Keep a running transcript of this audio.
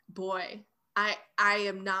boy, I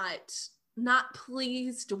am not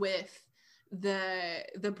pleased with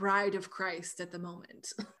the bride of Christ at the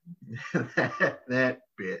moment. that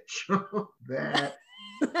bitch. That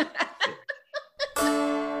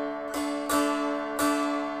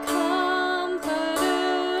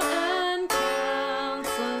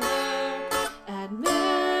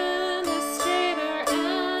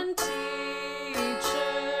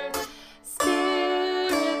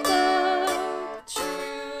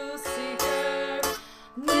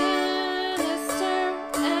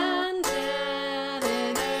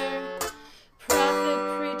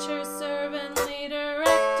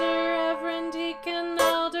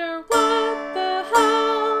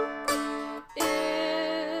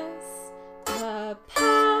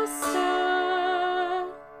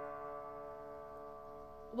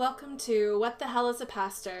Welcome to What the Hell is a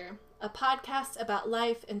Pastor, a podcast about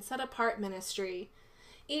life in set-apart ministry.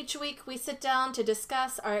 Each week we sit down to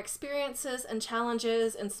discuss our experiences and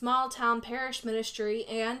challenges in small-town parish ministry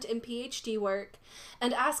and in PhD work,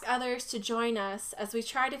 and ask others to join us as we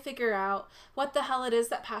try to figure out what the hell it is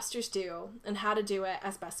that pastors do and how to do it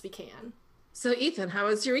as best we can. So Ethan, how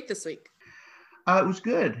was your week this week? It was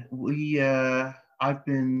good. I've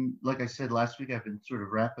been, like I said last week, I've been sort of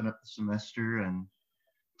wrapping up the semester and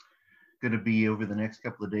going to be over the next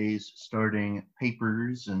couple of days starting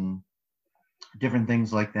papers and different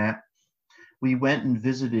things like that. We went and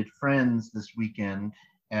visited friends this weekend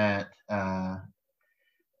at the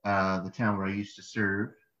town where I used to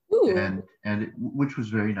serve. Ooh. Which was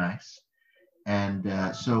very nice.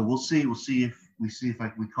 And so we'll see if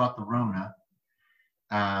we caught the Rona.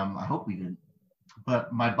 I hope we didn't.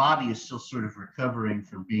 But my body is still sort of recovering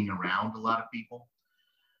from being around a lot of people.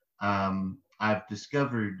 I've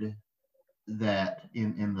discovered that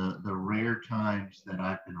in the rare times that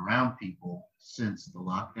I've been around people since the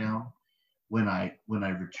lockdown, when I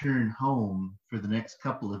return home for the next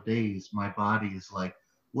couple of days, my body is like,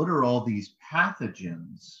 what are all these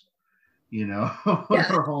pathogens? You know,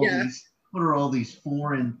 what are all these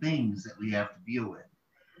foreign things that we have to deal with?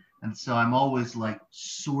 And so I'm always like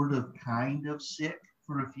sort of kind of sick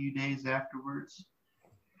for a few days afterwards,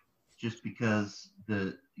 just because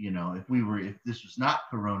if this was not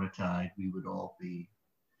Corona tide, we would all be,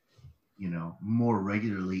 more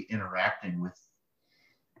regularly interacting with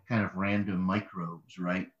kind of random microbes,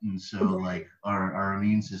 right? And so like our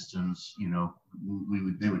immune systems,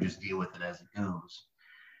 they would just deal with it as it goes.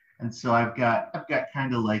 And so I've got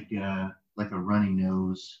kind of like a runny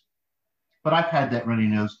nose, but I've had that runny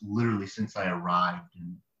nose literally since I arrived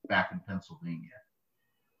back in Pennsylvania.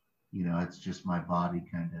 It's just my body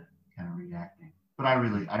kind of reacting. But I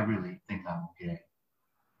really think I'm okay.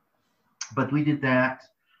 But we did that.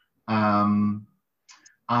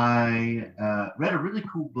 I read a really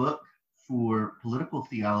cool book for political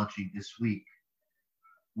theology this week,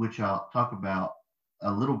 which I'll talk about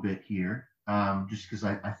a little bit here, just because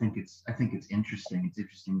I think it's interesting. It's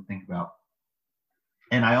interesting to think about.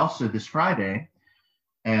 And I also this Friday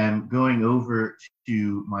am going over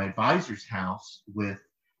to my advisor's house with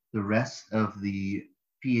the rest of the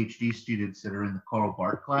PhD students that are in the Karl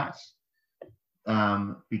Barth class,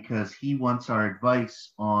 because he wants our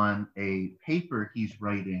advice on a paper he's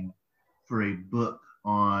writing for a book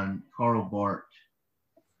on Karl Barth,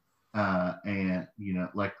 and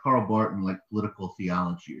like Karl Barth and like political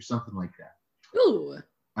theology or something like that. Ooh.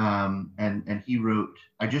 And he wrote,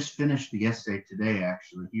 I just finished the essay today,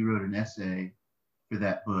 actually. He wrote an essay for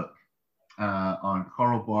that book on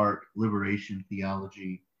Karl Barth, liberation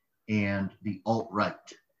theology, and the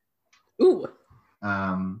alt-right. Ooh.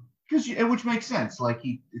 Which makes sense. Like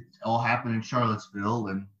it all happened in Charlottesville,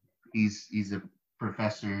 and he's a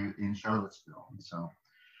professor in Charlottesville,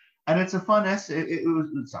 and it's a fun essay.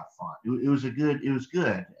 It's not fun. It was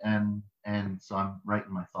good, and so I'm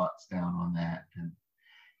writing my thoughts down on that. And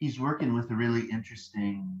he's working with a really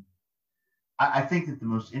interesting. I think that the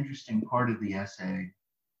most interesting part of the essay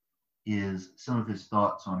is some of his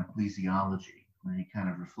thoughts on ecclesiology, where he kind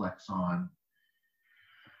of reflects on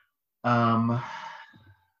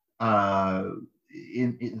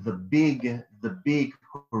in the big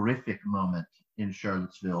horrific moment in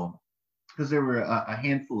Charlottesville, because there were a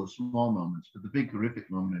handful of small moments, but the big horrific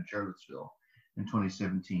moment in Charlottesville in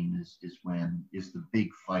 2017 is the big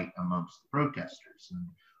fight amongst the protesters, and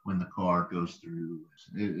when the car goes through,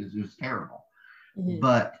 it was terrible. Mm-hmm.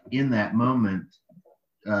 But in that moment,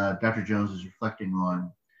 Dr. Jones is reflecting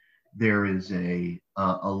on, there is a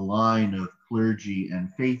line of clergy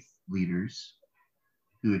and faith leaders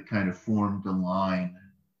who had kind of formed a line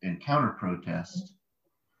in counter-protest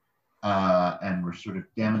and were sort of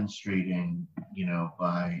demonstrating,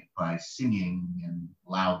 by singing and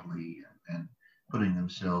loudly and putting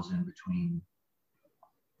themselves in between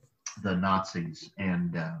the Nazis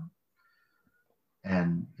and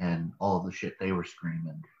all of the shit they were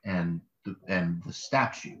screaming, and the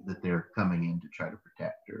statue that they're coming in to try to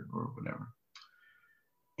protect or whatever.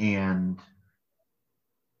 And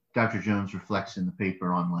Dr. Jones reflects in the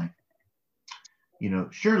paper on, like,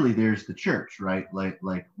 surely there's the church, right?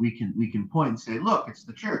 Like we can point and say, look, it's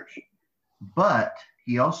the church. But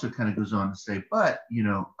he also kind of goes on to say, but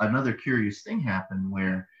another curious thing happened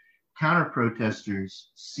where counter protesters,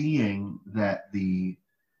 seeing that the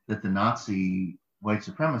Nazi white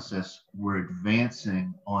supremacists were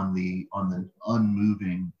advancing on the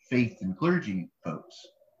unmoving faith and clergy folks,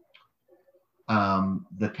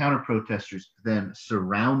 the counter protesters then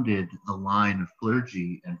surrounded the line of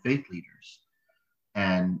clergy and faith leaders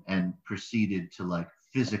and proceeded to, like,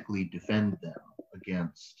 physically defend them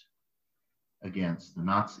against the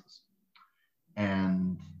Nazis,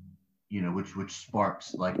 and which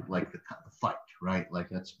sparks like the fight, right? Like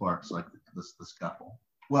that sparks like the scuffle.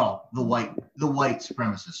 Well, the white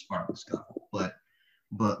supremacists spark the scuffle, but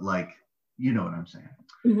like, you know what I'm saying.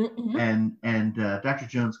 Mm-hmm. And Dr.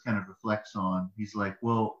 Jones kind of reflects on, he's like,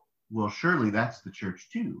 well, surely that's the church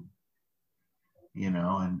too,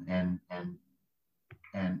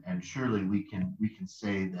 and surely we can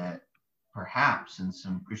say that perhaps in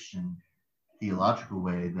some Christian theological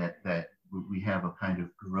way that we have a kind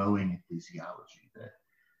of growing ecclesiology,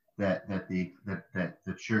 that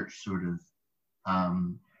the church sort of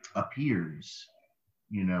appears,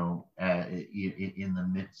 in the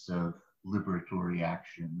midst of liberatory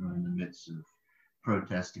action, or in the midst of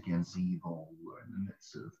protest against evil, or in the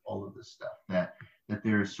midst of all of this stuff, that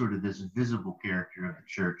there is sort of this visible character of the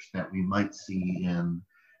church that we might see in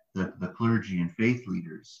the clergy and faith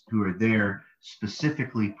leaders who are there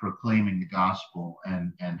specifically proclaiming the gospel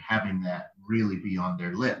and having that really be on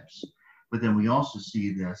their lips. But then we also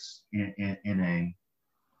see this in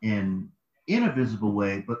a visible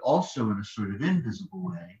way, but also in a sort of invisible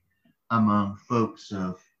way among folks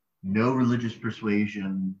of no religious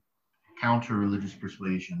persuasion, counter-religious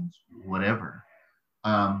persuasions, whatever,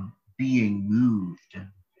 being moved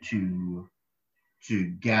to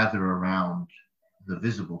gather around the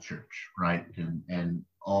visible church, right? And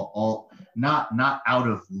all not out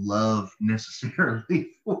of love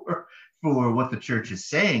necessarily for what the church is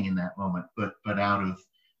saying in that moment, but out of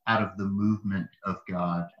the movement of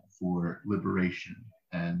God for liberation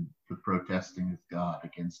and the protesting of God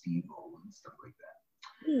against evil and stuff like that.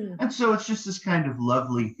 Mm. And so it's just this kind of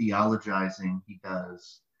lovely theologizing he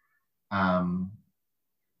does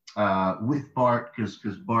with Barth, because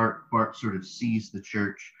Barth sort of sees the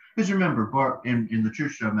church. Because remember, Barth in the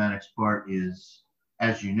Church Dogmatics, Barth is,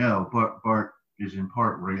 as you know, Barth is in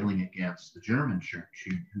part railing against the German church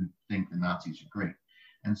who think the Nazis are great.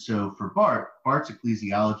 And so for Barth's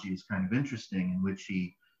ecclesiology is kind of interesting, in which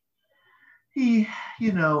he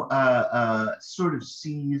sort of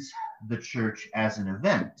sees the church as an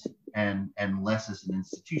event and less as an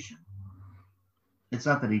institution. It's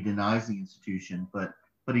not that he denies the institution, but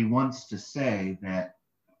he wants to say that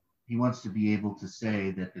he wants to be able to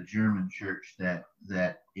say that the German church that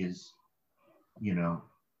is,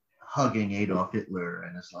 hugging Adolf Hitler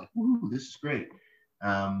and is like, "Ooh, this is great."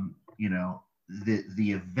 The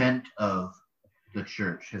event of the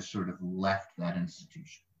church has sort of left that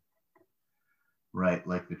institution, right?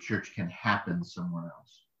 Like the church can happen somewhere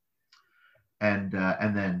else. And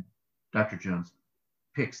then Dr. Jones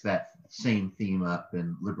picks that same theme up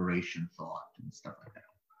in liberation thought and stuff like that.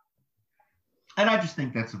 And I just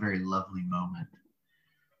think that's a very lovely moment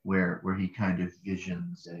where he kind of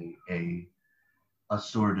visions a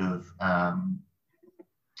sort of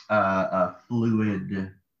a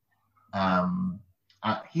fluid.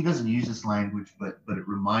 He doesn't use this language, but it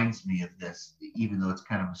reminds me of this, even though it's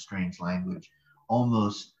kind of a strange language,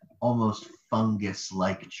 almost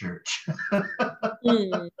fungus-like church.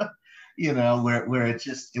 Where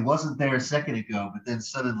it wasn't there a second ago, but then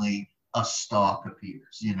suddenly a stalk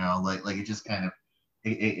appears, like it just kind of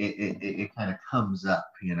it kind of comes up,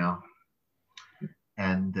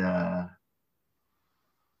 and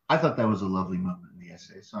I thought that was a lovely moment in the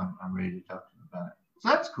essay, so I'm ready to talk to him about it. So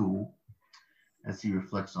that's cool, as he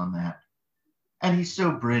reflects on that. And he's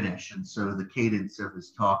so British, and so the cadence of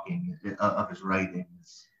his talking, of his writing,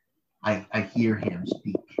 I hear him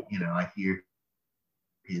speak. I hear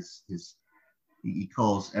his. He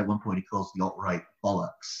calls, at one point he calls the alt-right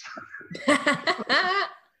bollocks.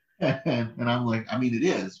 and I'm like, I mean, it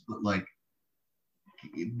is, but like,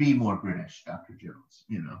 be more British, Dr. Jones,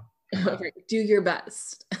 Right. Do your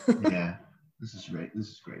best. Yeah, this is great. This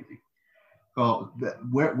is crazy. Oh,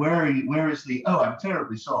 where are you? Where is the? Oh, I'm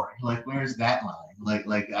terribly sorry. Like, where is that line?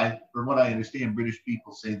 From what I understand, British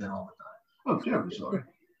people say that all the time. Oh, terribly sorry.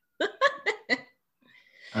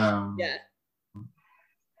 Yeah.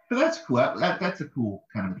 But that's cool. That's a cool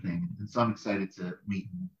kind of thing, and so I'm excited to meet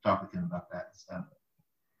and talk with him about that stuff.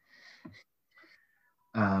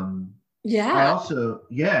 I Yeah. also,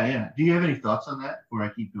 yeah. Do you have any thoughts on that before I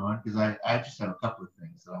keep going? Because I just have a couple of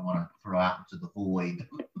things that I want to throw out into the void.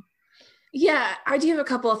 Yeah, I do have a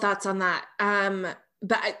couple of thoughts on that.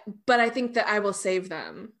 But I think that I will save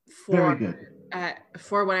them Very good.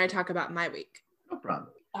 For when I talk about my week. No problem.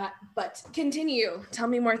 But continue. Tell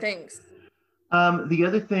me more things. The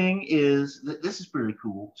other thing is that this is pretty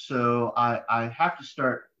cool. So I have to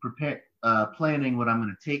start planning what I'm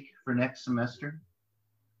going to take for next semester.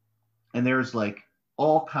 And there's like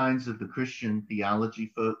all kinds of the Christian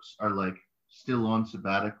theology folks are like still on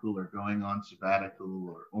sabbatical or going on sabbatical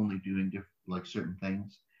or only doing different like certain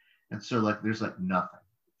things. And so like there's like nothing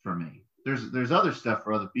for me. There's other stuff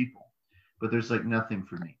for other people, but there's like nothing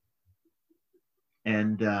for me.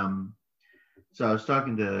 And so I was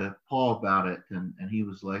talking to Paul about it, and he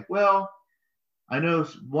was like, well, I know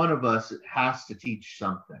one of us has to teach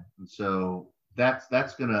something. And so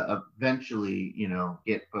that's going to eventually,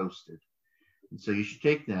 get posted. And so you should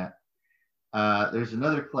take that. There's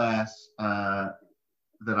another class that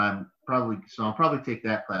I'll probably take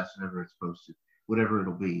that class whenever it's posted, whatever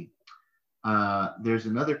it'll be. There's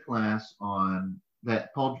another class on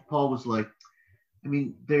that Paul was like, I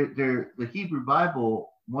mean, the Hebrew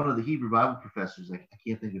Bible, one of the Hebrew Bible professors, I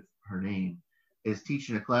can't think of her name, is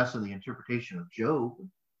teaching a class on the interpretation of Job.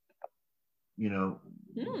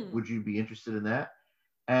 Would you be interested in that?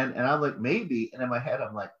 And I'm like, maybe. And in my head,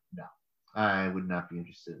 I'm like, no, I would not be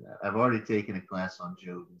interested in that. I've already taken a class on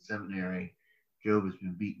Job in seminary. Job has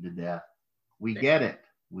been beaten to death. We get it.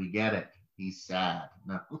 He's sad.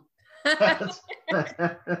 No.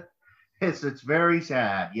 It's very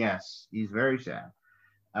sad. Yes, he's very sad.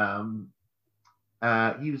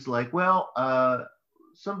 He was like, well,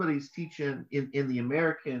 somebody's teaching in the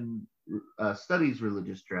American Studies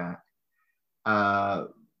religious track.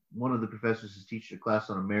 One of the professors is teaching a class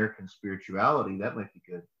on American spirituality. That might be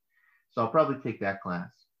good. So I'll probably take that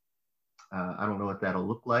class. I don't know what that'll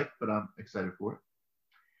look like, but I'm excited for it.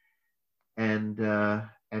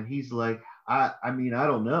 And he's like, I mean, I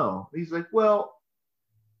don't know. He's like, well,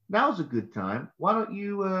 now's a good time. Why don't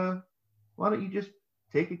you just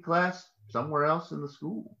take a class somewhere else in the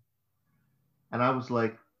school? And I was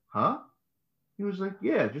like, huh? He was like,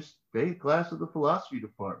 yeah, just take a class of the philosophy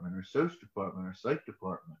department or social department or psych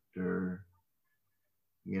department or,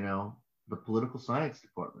 the political science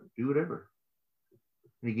department. Do whatever.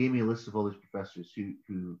 And he gave me a list of all these professors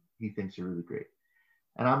who he thinks are really great.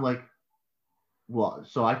 And I'm like, well,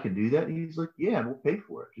 so I can do that? And he's like, yeah, and we'll pay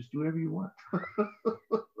for it. Just do whatever you want.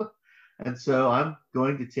 And so I'm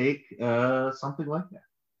going to take something like that.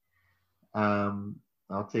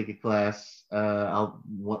 I'll take a class.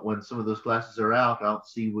 When some of those classes are out, I'll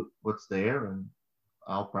see what's there, and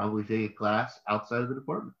I'll probably take a class outside of the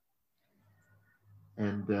department.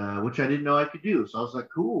 And which I didn't know I could do. So I was like,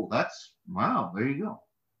 cool, wow, there you go.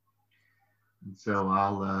 And so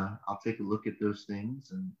I'll take a look at those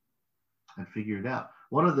things and figure it out.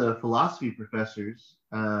 One of the philosophy professors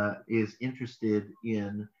is interested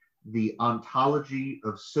in the ontology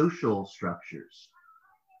of social structures.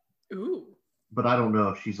 Ooh. But I don't know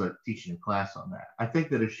if she's like teaching a class on that. I think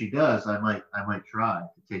that if she does, I might try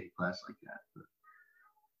to take a class like that.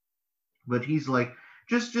 But he's like,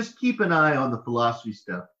 just keep an eye on the philosophy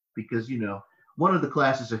stuff because one of the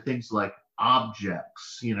classes are things like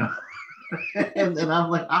objects, and I'm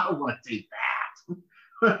like, I don't want to take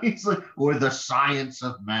that. He's like, or the science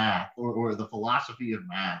of math, or the philosophy of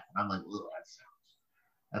math. And I'm like, oh,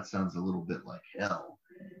 that sounds a little bit like hell,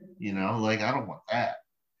 like I don't want that.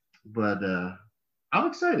 But I'm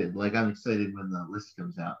excited. Like I'm excited when the list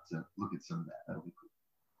comes out to look at some of that. That'll be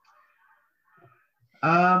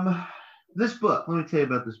cool. This book. Let me tell you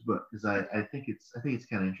about this book because I think it's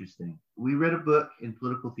kind of interesting. We read a book in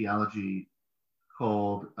political theology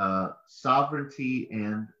called Sovereignty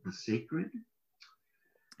and the Sacred.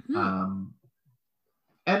 And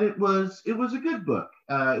it was a good book.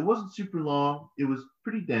 It wasn't super long. It was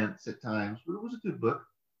pretty dense at times, but it was a good book.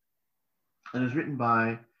 And it was written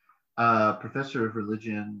by a professor of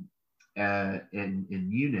religion in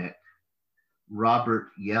Munich,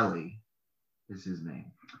 Robert Yelly is his name.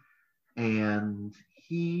 And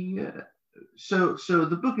so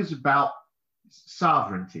the book is about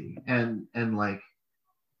sovereignty and like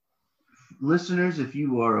listeners, if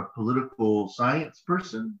you are a political science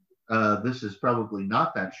person, this is probably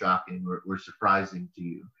not that shocking or surprising to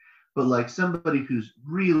you. But like somebody who's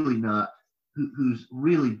really not, who's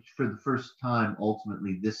really for the first time,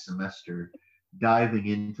 ultimately this semester, diving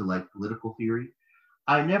into like political theory,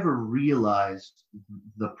 I never realized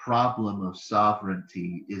the problem of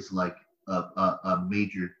sovereignty is like a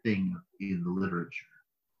major thing in the literature.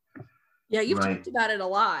 Yeah, you've Right. talked about it a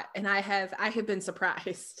lot, and I have been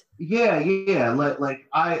surprised. Yeah. Like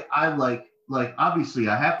I like obviously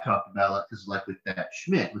I have talked about it because like with that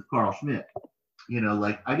Schmitt, with Carl Schmitt,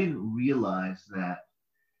 like I didn't realize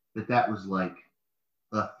that was like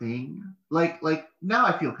a thing. Like now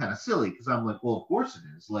I feel kind of silly because I'm like, well, of course it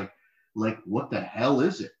is. Like what the hell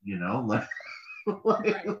is it? Like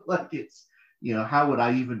like it's how would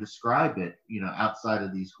I even describe it? Outside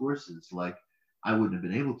of these courses, like I wouldn't have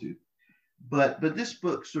been able to. But this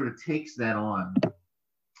book sort of takes that on,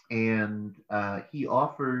 and he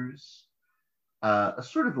offers a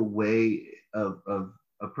sort of a way of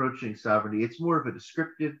approaching sovereignty. It's more of a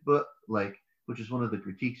descriptive book, like which is one of the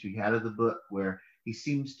critiques we had of the book, where he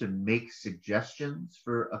seems to make suggestions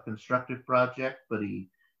for a constructive project, but he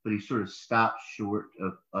sort of stops short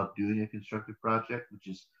of doing a constructive project, which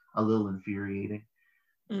is a little infuriating.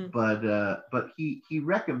 Mm. But he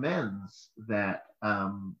recommends that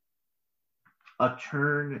a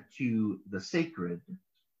turn to the sacred,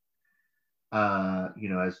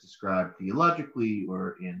 as described theologically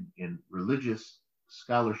or in religious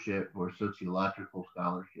scholarship or sociological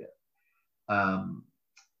scholarship,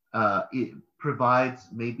 it provides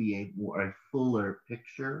maybe a fuller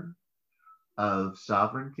picture of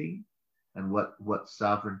sovereignty and what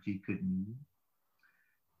sovereignty could mean.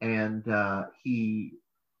 And he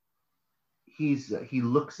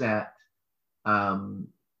looks at kind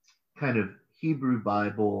of Hebrew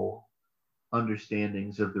Bible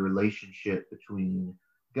understandings of the relationship between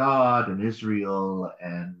God and Israel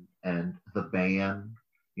and the band,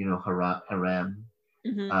 Haram,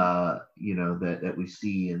 Mm-hmm. That we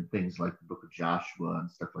see in things like the Book of Joshua and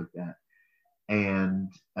stuff like that,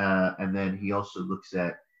 and then he also looks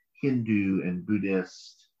at Hindu and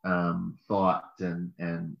Buddhist thought and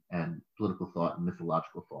political thought and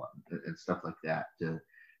mythological thought and stuff like that to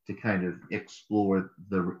kind of explore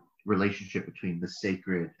the relationship between the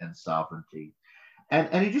sacred and sovereignty.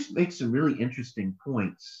 And he just makes some really interesting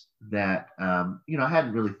points that I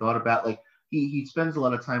hadn't really thought about. Like he spends a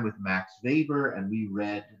lot of time with Max Weber, and we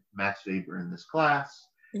read Max Weber in this class,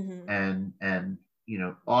 Mm-hmm. and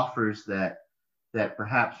offers that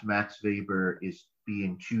perhaps Max Weber is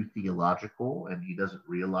being too theological, and he doesn't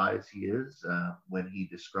realize he is when he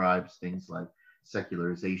describes things like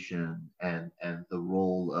secularization and the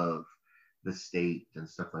role of the state and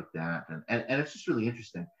stuff like that, and it's just really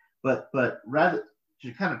interesting. But rather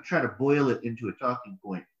to kind of try to boil it into a talking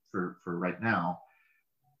point for right now,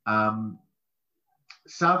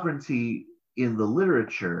 sovereignty in the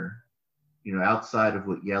literature, outside of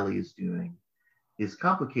what Yeli is doing, is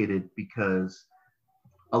complicated because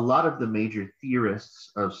a lot of the major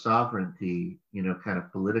theorists of sovereignty, kind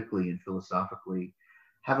of politically and philosophically,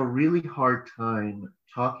 have a really hard time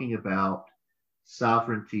talking about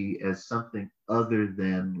sovereignty as something other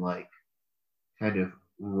than like kind of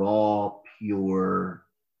raw, pure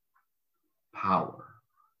power.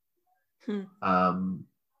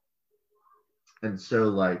 And so,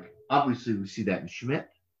 like, obviously, we see that in Schmitt,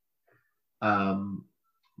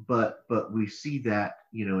 but we see that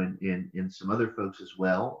in some other folks as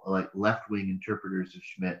well, like left-wing interpreters of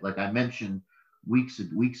Schmitt. Like I mentioned weeks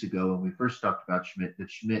ago when we first talked about Schmitt, that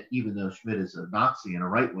Schmitt, even though Schmitt is a Nazi and a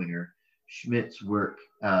right-winger, Schmitt's work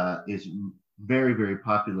is very, very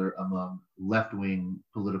popular among left-wing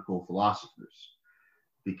political philosophers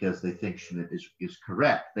because they think Schmitt is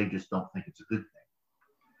correct. They just don't think it's a good thing.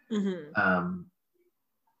 Mm-hmm.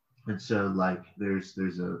 And so, like, there's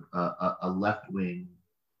a left-wing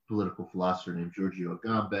political philosopher named Giorgio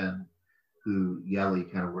Agamben, who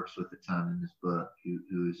Yeli kind of works with a ton in his book,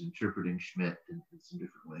 who is interpreting Schmitt in some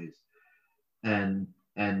different ways. And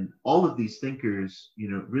all of these thinkers,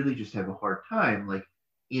 really just have a hard time, like,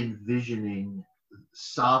 envisioning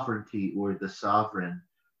sovereignty or the sovereign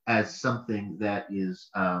as something that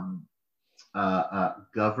is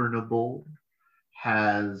governable,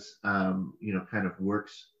 has, kind of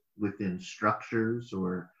works within structures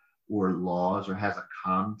or laws, or has a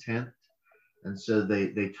content. And so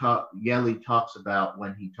Yeli talks about,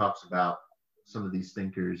 when he talks about some of these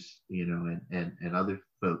thinkers, and other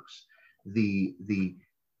folks, the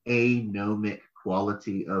anomic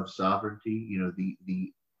quality of sovereignty,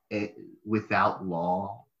 without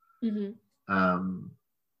law. Mm-hmm.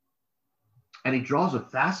 And he draws a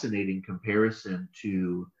fascinating comparison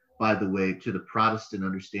to, by the way, to the Protestant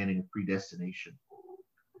understanding of predestination.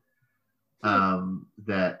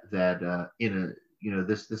 That in a, you know,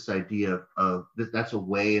 this idea of that's a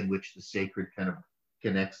way in which the sacred kind of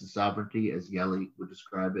connects the sovereignty, as Yelly would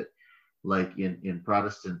describe it. Like in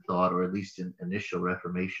Protestant thought, or at least in initial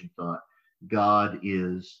Reformation thought, God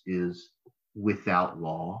is without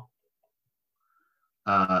law,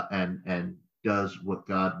 and does what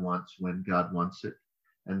God wants when God wants it.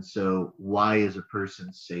 And so, why is a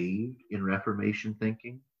person saved in Reformation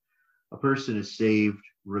thinking? A person is saved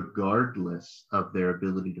regardless of their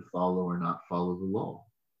ability to follow or not follow the law.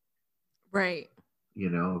 Right.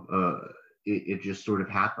 You know, it just sort of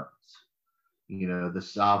happens. You know, the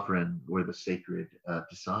sovereign or the sacred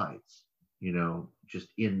decides. You know, just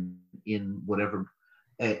in whatever,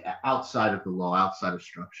 outside of the law, outside of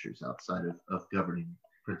structures, outside of governing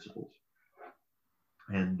principles.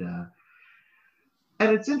 And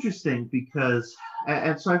it's interesting because,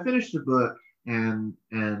 and so I finished the book, and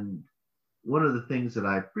one of the things that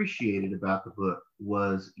I appreciated about the book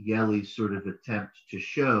was Yelly's sort of attempt to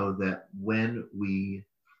show that when we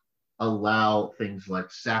allow things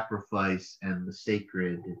like sacrifice and the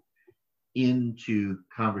sacred into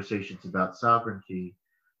conversations about sovereignty,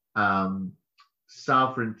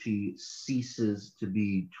 sovereignty ceases to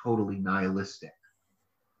be totally nihilistic.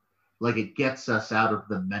 Like, it gets us out of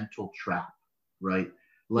the mental trap, right?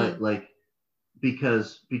 Like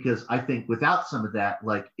because I think without some of that,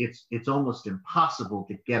 like it's almost impossible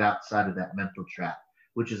to get outside of that mental trap,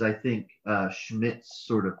 which is, I think, Schmidt's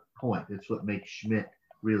sort of point. It's what makes Schmidt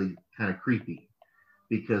really kind of creepy,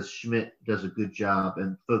 because Schmidt does a good job,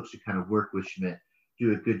 and folks who kind of work with Schmidt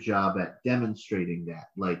do a good job at demonstrating that.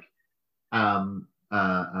 Like,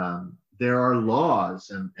 there are laws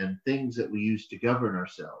and things that we use to govern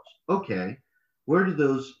ourselves. Okay, where do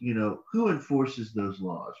those, you know, who enforces those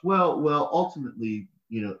laws? Well, ultimately,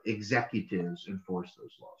 you know, executives enforce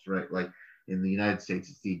those laws, right? Like in the United States,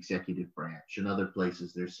 it's the executive branch. In other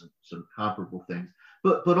places, there's some comparable things.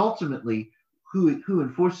 But ultimately, who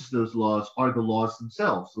enforces those laws are the laws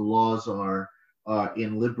themselves. The laws are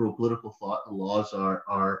in liberal political thought, the laws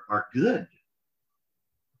are good,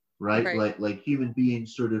 right? Like human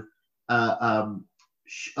beings sort of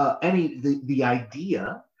the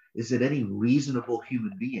idea is that any reasonable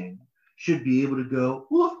human being should be able to go,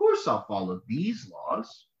 well, of course I'll follow these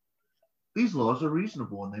laws. These laws are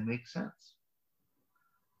reasonable and they make sense.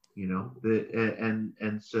 You know,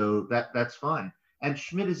 and so that's fine. And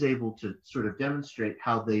Schmidt is able to sort of demonstrate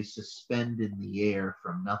how they suspend in the air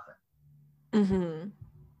from nothing. Mm-hmm.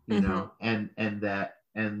 You know, and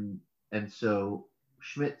so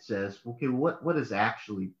Schmidt says, okay, what is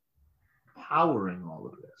actually powering all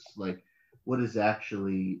of this? Like, what is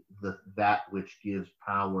actually that which gives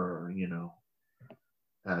power, you know,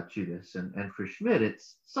 to this? And for Schmidt,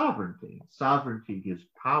 it's sovereignty. Sovereignty gives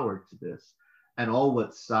power to this. And all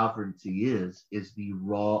what sovereignty is the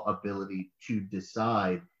raw ability to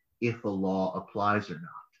decide if a law applies or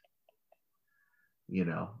not. You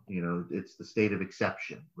know, it's the state of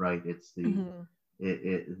exception, right? It's the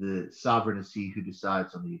the sovereign is he who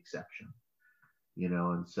decides on the exception. You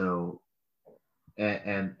know, and so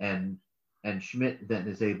and Schmidt then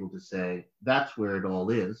is able to say that's where it all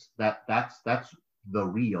is. That's the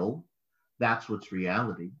real. That's what's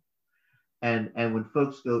reality. And when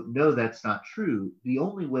folks go, no, that's not true, the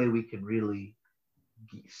only way we can really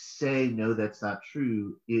say no, that's not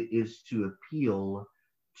true, is to appeal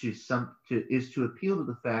to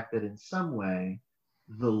the fact that in some way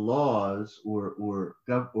the laws or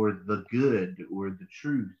the good or the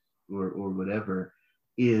truth or whatever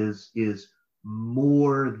is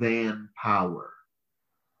more than power,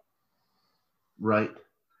 right?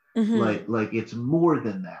 Like it's more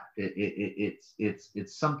than that.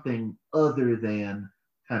 It's something other than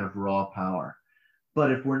kind of raw power.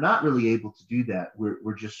 But if we're not really able to do that,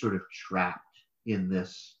 we're just sort of trapped in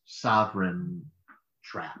this sovereign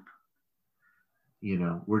trap. You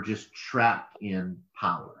know, we're just trapped in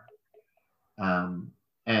power. And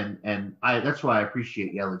that's why I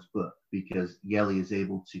appreciate Yelly's book, because Yelly is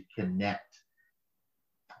able to connect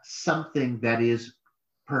something that is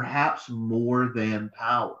perhaps more than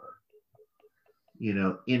power, you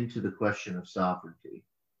know, into the question of sovereignty,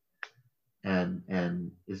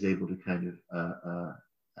 and is able to kind of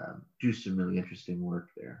do some really interesting work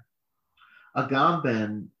there.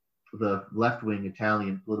 Agamben, the left-wing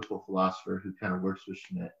Italian political philosopher who kind of works with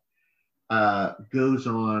Schmidt, goes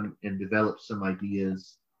on and develops some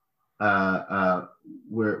ideas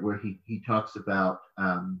where he talks about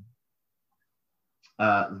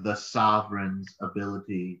the sovereign's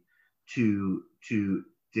ability to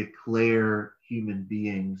declare human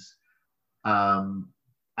beings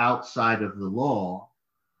outside of the law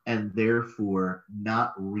and therefore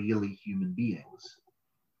not really human beings.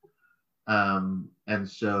 And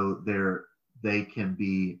so they can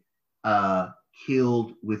be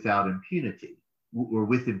killed without impunity or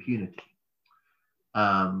with impunity,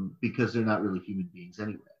 because they're not really human beings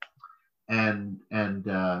anyway. And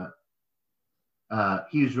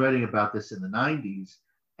he was writing about this in the 90s,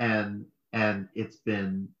 and it's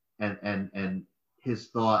been and his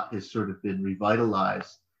thought has sort of been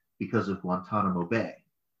revitalized because of Guantanamo Bay.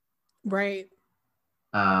 Right.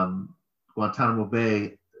 Guantanamo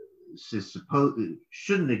Bay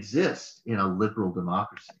shouldn't exist in a liberal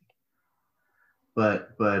democracy,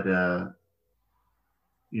 but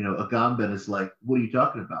Agamben is like, what are you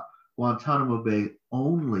talking about? Guantanamo Bay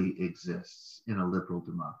only exists in a liberal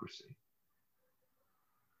democracy.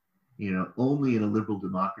 Only in a liberal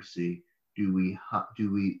democracy do we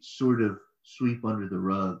sort of sweep under the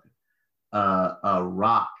rug a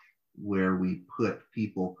rock where we put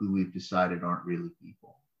people who we've decided aren't really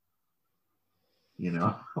people. In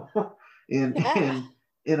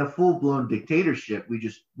a full-blown dictatorship, we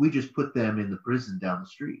just put them in the prison down the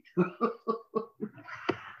street,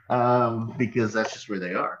 because that's just where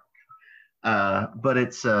they are. But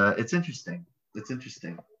it's interesting. It's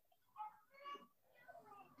interesting.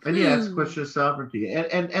 And yeah, it's a question of sovereignty.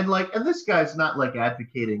 And this guy's not like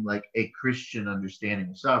advocating like a Christian understanding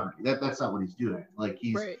of sovereignty. That's not what he's doing. Like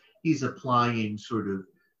he's applying sort of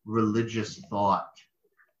religious thought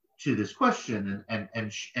to this question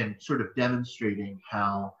and sort of demonstrating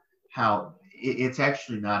how it's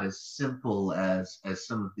actually not as simple as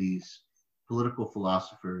some of these political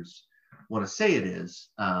philosophers want to say it is,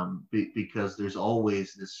 because there's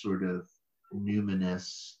always this sort of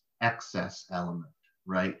numinous excess element,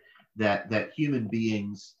 right? That human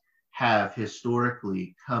beings have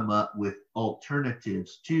historically come up with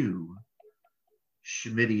alternatives to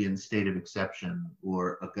Schmittian state of exception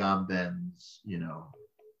or Agamben's,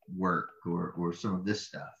 work or some of this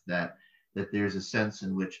stuff, that there's a sense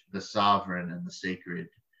in which the sovereign and the sacred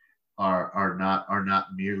are not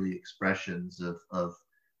merely expressions of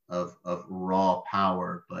raw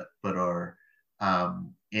power, but are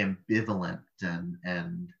ambivalent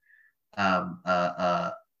and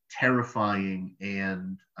terrifying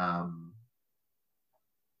and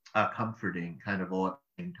comforting kind of all at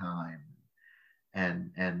the same time.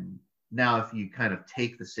 And now if you kind of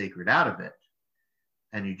take the sacred out of it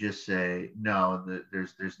and you just say, no,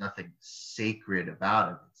 there's nothing sacred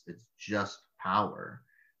about it, it's just power,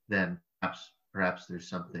 then perhaps there's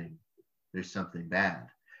something bad.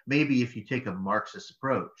 Maybe if you take a Marxist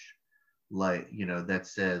approach, like, that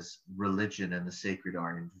says religion and the sacred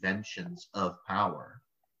are inventions of power,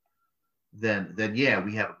 then yeah,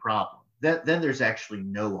 we have a problem. Then there's actually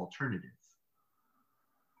no alternative.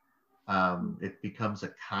 It becomes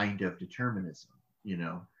a kind of determinism,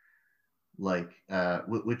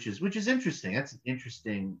 which is interesting. That's an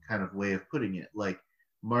interesting kind of way of putting it. Like,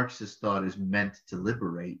 Marxist thought is meant to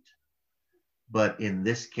liberate, but in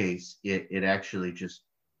this case, it actually just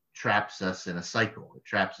traps us in a cycle. It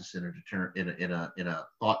traps us in a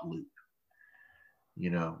thought loop.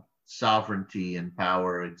 Sovereignty and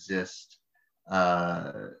power exist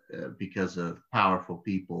because of powerful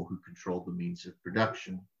people who control the means of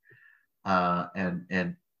production, and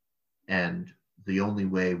the only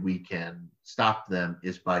way we can stop them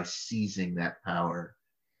is by seizing that power,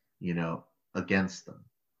 against them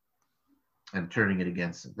and turning it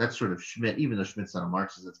against them. That's sort of Schmitt. Even though Schmitt's not a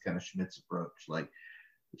Marxist, that's kind of Schmitt's approach. Like,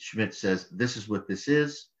 Schmitt says, this is what this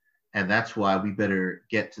is, and that's why we better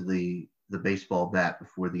get to the baseball bat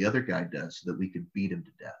before the other guy does, so that we can beat him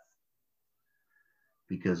to death.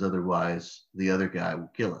 Because otherwise, the other guy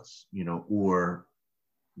will kill us, or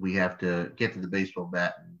we have to get to the baseball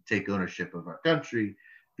bat and take ownership of our country,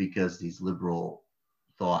 because these liberal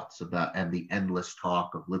thoughts about and the endless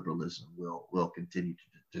talk of liberalism will continue to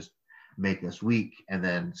just make us weak, and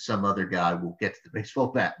then some other guy will get to the baseball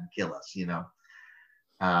bat and kill us,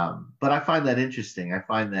 But I find that interesting. I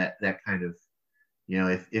find that kind of,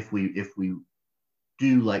 if we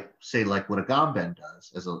do like what Agamben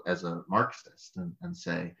does as a Marxist and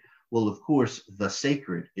say, well, of course, the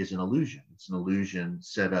sacred is an illusion. It's an illusion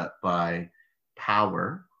set up by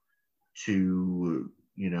power to,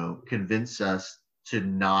 convince us to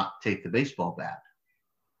not take the baseball bat.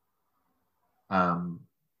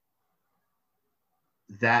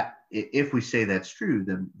 That if we say that's true,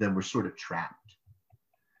 then we're sort of trapped.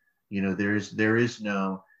 There is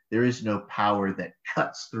no power that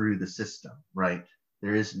cuts through the system, right?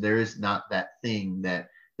 There is not that thing that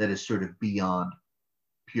is sort of beyond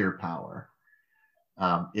pure power.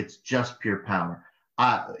 It's just pure power.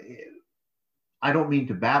 I don't mean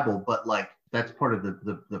to babble, but like that's part of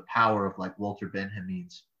the power of like Walter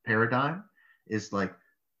Benjamin's paradigm is like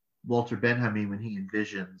Walter Benjamin when he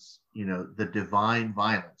envisions, the divine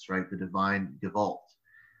violence, right? The divine Gewalt.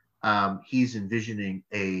 He's envisioning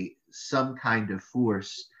some kind of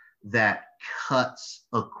force that cuts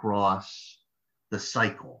across the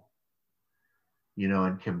cycle,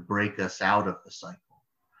 and can break us out of the cycle.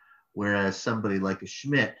 Whereas somebody like a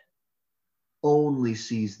Schmidt only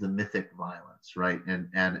sees the mythic violence, right? And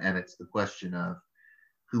it's the question of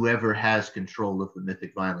whoever has control of the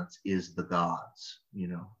mythic violence is the gods,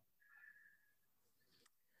 and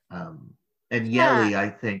Yeli, I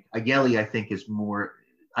think is more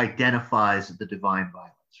identifies the divine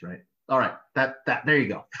violence, right? All right, that there you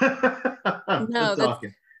go. No,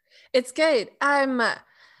 it's good.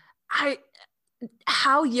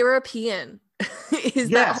 How European is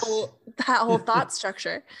yes. that whole thought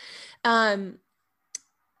structure? So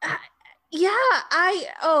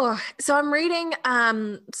I'm reading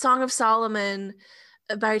Song of Solomon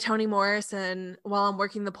by Toni Morrison while I'm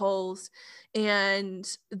working the polls, and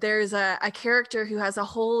there's a character who has a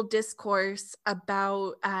whole discourse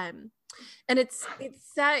about and it's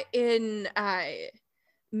set in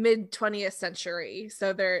mid 20th century,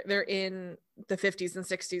 so they're in the 50s and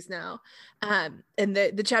 60s now, and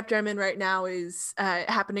the chapter I'm in right now is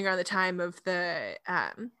happening around the time of the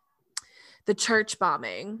church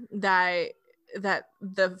bombing that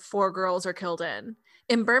the 4 girls are killed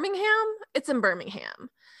in Birmingham. It's in Birmingham.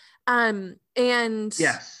 And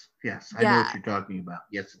yes, I know what you're talking about.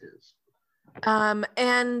 Yes, it is.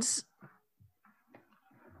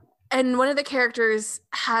 And one of the characters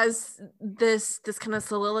has this kind of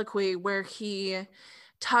soliloquy where he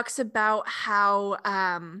talks about how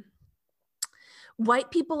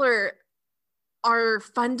white people are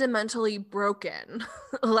fundamentally broken.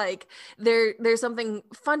 Like there's something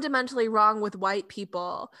fundamentally wrong with white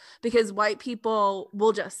people, because white people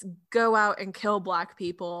will just go out and kill Black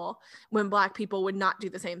people when Black people would not do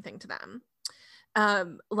the same thing to them.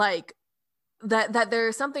 Like that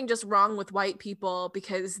there's something just wrong with white people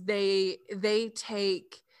because they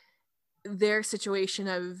take their situation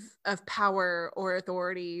of power or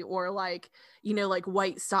authority or like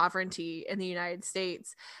white sovereignty in the United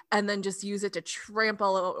States and then just use it to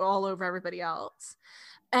trample all over everybody else.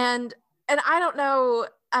 And I don't know,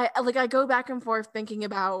 I go back and forth thinking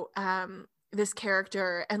about this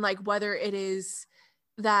character and like whether it is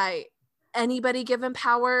that anybody given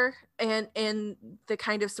power and the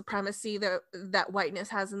kind of supremacy that whiteness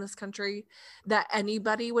has in this country, that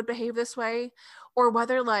anybody would behave this way, or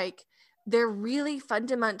whether like there really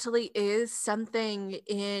fundamentally is something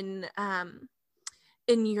in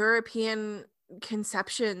European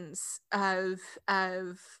conceptions of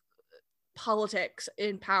politics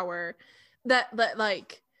in power that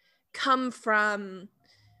like come from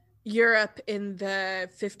Europe in the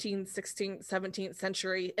 15th, 16th, 17th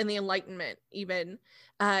century, in the Enlightenment even,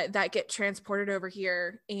 that get transported over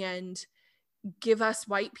here and give us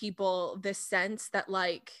white people this sense that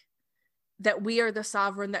like that we are the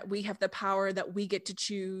sovereign, that we have the power, that we get to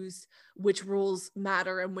choose which rules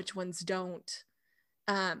matter and which ones don't.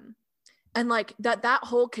 And like that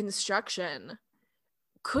whole construction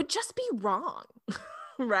could just be wrong,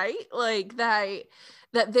 right? Like that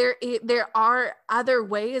there are other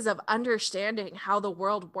ways of understanding how the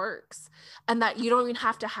world works, and that you don't even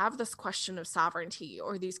have to have this question of sovereignty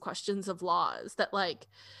or these questions of laws, that like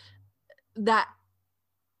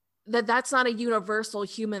that's not a universal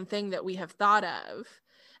human thing that we have thought of,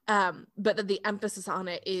 but that the emphasis on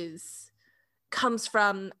it comes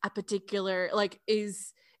from a particular, like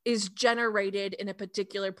is generated in a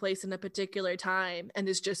particular place in a particular time, and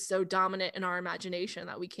is just so dominant in our imagination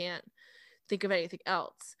that we can't think of anything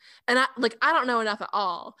else. And I don't know enough at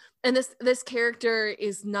all, and this character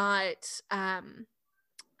is not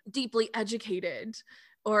deeply educated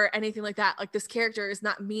or anything like that. Like this character is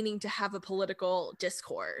not meaning to have a political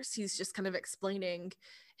discourse. He's just kind of explaining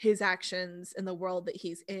his actions in the world that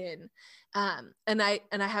he's in. And I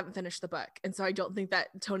haven't finished the book. And so I don't think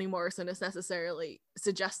that Toni Morrison is necessarily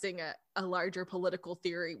suggesting a larger political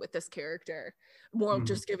theory with this character, more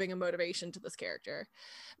just giving a motivation to this character.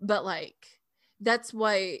 But like, that's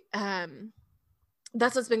what's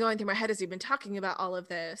been going through my head as we've been talking about all of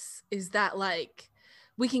this, is that like,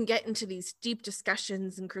 we can get into these deep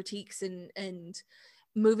discussions and critiques and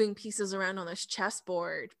moving pieces around on this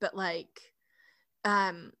chessboard, but like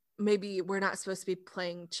maybe we're not supposed to be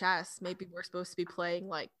playing chess. Maybe we're supposed to be playing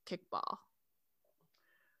like kickball.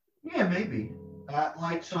 Yeah, maybe.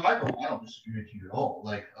 So I don't disagree with you at all.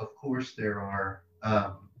 Like, of course there are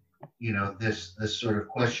this sort of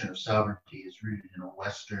question of sovereignty is rooted in a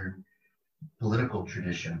Western political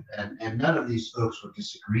tradition, and none of these folks would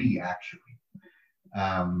disagree actually.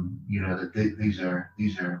 That these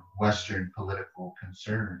are Western political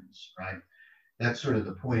concerns, right? That's sort of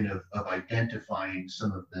the point of identifying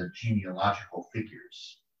some of the genealogical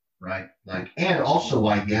figures, right? Like, and also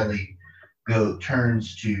why Yeli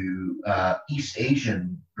turns to East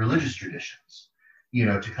Asian religious traditions,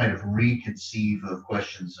 to kind of reconceive of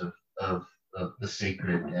questions of the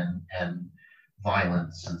sacred and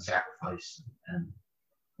violence and sacrifice and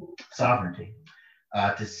sovereignty,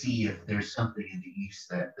 to see if there's something in the East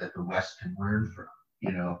that the West can learn from,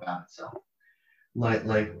 about itself.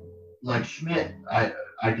 Like Schmidt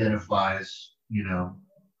identifies,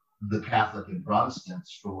 the Catholic and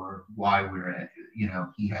Protestants for why we're at,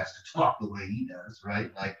 he has to talk the way he does,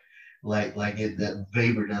 right? That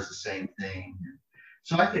Weber does the same thing.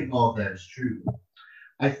 So I think all of that is true.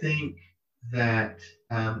 I think that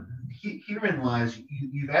herein lies,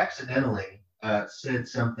 you've accidentally said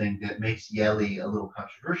something that makes Yeli a little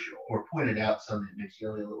controversial, or pointed out something that makes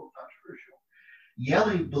Yeli a little controversial.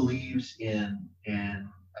 Yeli believes in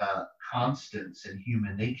constants in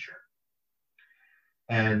human nature,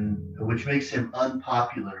 and which makes him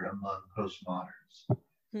unpopular among postmoderns.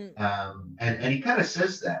 And he kind of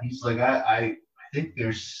says that. He's like, I think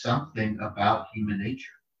there's something about human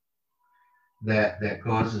nature that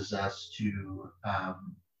causes us to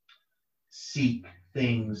seek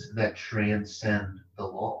things that transcend the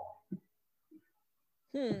law.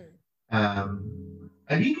 And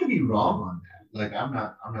he can be wrong on that. Like, I'm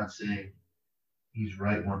not saying he's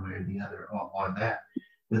right one way or the other on that.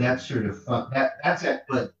 But that's sort of fun. That's it.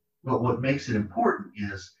 But what makes it important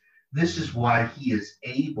is this is why he is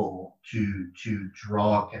able to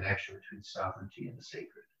draw a connection between sovereignty and the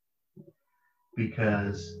sacred,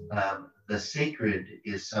 because the sacred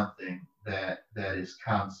is something that is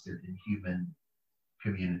constant in human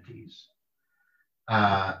communities,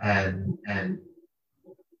 and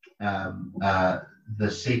the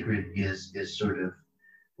sacred is sort of,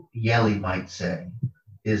 Yeli might say,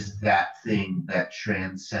 is that thing that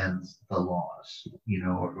transcends the laws,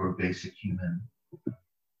 or basic human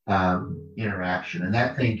interaction. And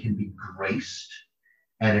that thing can be graced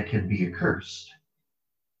and it can be accursed.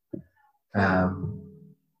 And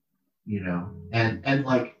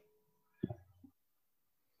like,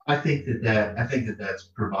 I think that's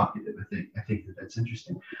provocative. I think that's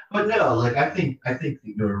interesting. But no, like, I think that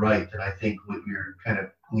you're right, and I think what you're kind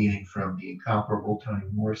of gleaning from the incomparable Toni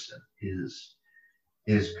Morrison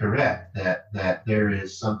is correct, that there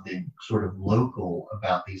is something sort of local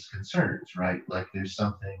about these concerns, right? Like, there's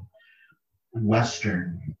something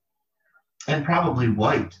Western and probably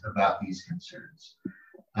white about these concerns.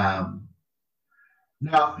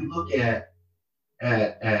 Now, if we look at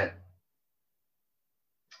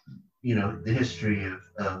the history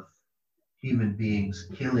of human beings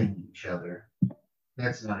killing each other,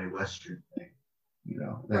 that's not a Western thing.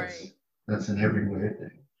 That's an everywhere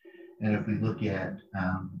thing. And if we look at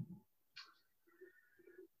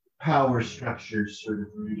power structures sort of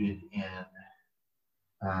rooted in,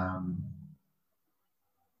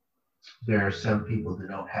 there are some people that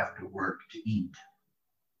don't have to work to eat.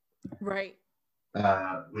 Right.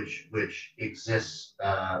 Which exists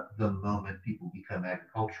the moment people become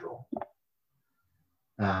agricultural.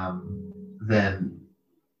 Then,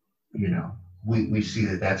 we see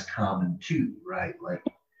that that's common too, right? Like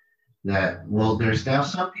that. Well, there's now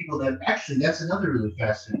some people that actually, that's another really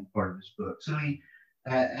fascinating part of this book. So and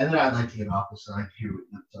then I'd like to get off this, and I'd like to hear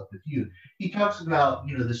what's up with you. He talks about,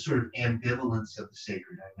 this sort of ambivalence of the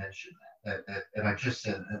sacred. I mentioned that and I just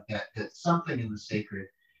said that something in the sacred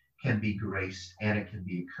can be graced and it can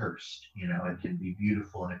be accursed. It can be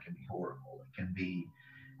beautiful and it can be horrible.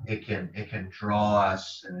 It can draw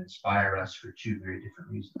us and inspire us for two very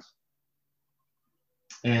different reasons.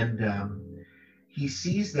 And he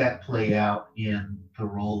sees that play out in the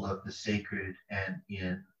role of the sacred and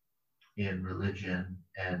in religion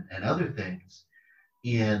and other things,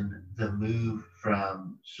 in the move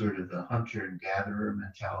from sort of the hunter and gatherer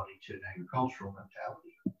mentality to an agricultural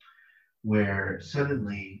mentality, where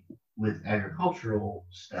suddenly with agricultural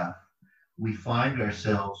stuff, we find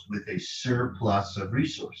ourselves with a surplus of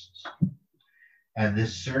resources. And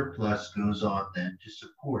this surplus goes on then to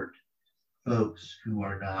support folks who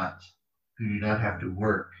do not have to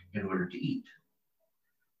work in order to eat.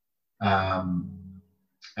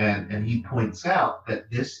 And he points out that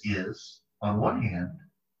this on one hand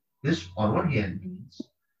means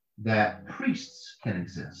that priests can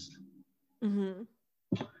exist. Mm-hmm.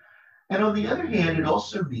 And on the other hand, it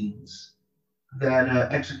also means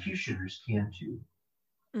that executioners can too.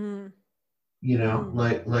 Mm. You know,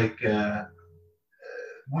 Mm.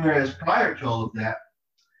 whereas prior to all of that,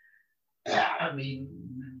 yeah, I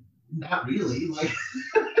mean, not really. Like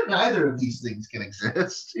neither of these things can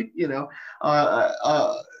exist. You know,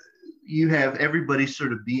 you have everybody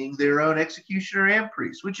sort of being their own executioner and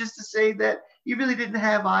priest, which is to say that you really didn't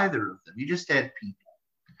have either of them. You just had people,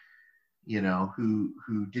 you know, who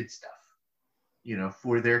did stuff, you know,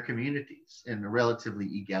 for their communities in relatively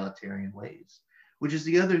egalitarian ways, which is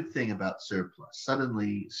the other thing about surplus.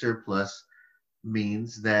 Suddenly, surplus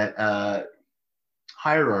means that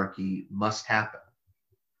hierarchy must happen.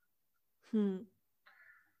 Hmm.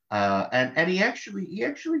 And he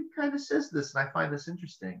actually kind of says this, and I find this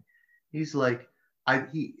interesting. He's like,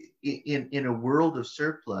 in a world of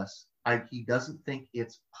surplus, he doesn't think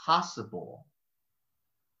it's possible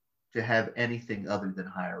to have anything other than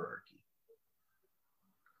hierarchy.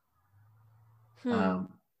 Hmm. Um,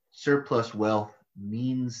 Surplus wealth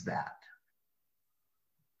means that.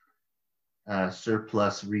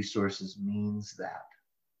 Surplus resources means that.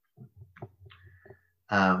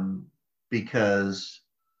 Um, because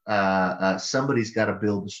somebody's got to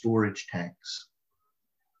build the storage tanks.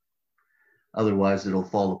 Otherwise, it'll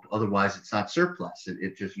fall. Otherwise, it's not surplus.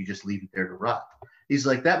 It just you just leave it there to rot. He's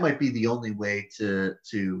like that might be the only way to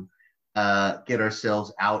get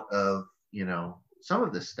ourselves out of some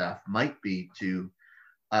of this stuff. Might be to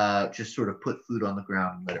just sort of put food on the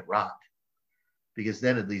ground and let it rot, because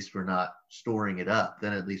then at least we're not storing it up.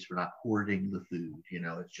 Then at least we're not hoarding the food.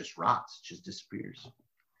 It just rots. It just disappears.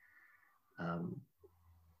 Um,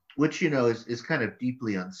 which is kind of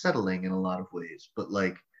deeply unsettling in a lot of ways, but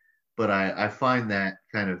I find that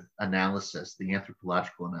kind of analysis, the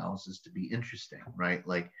anthropological analysis, to be interesting, right?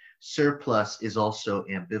 Like surplus is also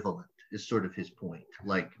ambivalent, is sort of his point.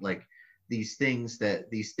 Like these things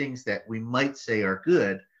that we might say are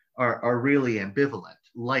good are really ambivalent,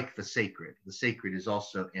 like the sacred. The sacred is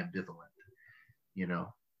also ambivalent, you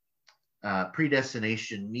know.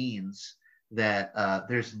 Predestination means that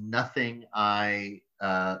there's nothing I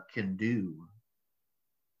can do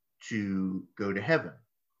to go to heaven,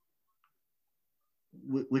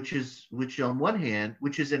 which on one hand,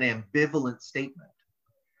 which is an ambivalent statement.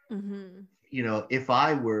 Mm-hmm. If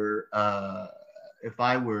I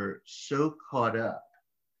were so caught up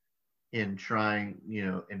in trying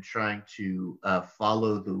to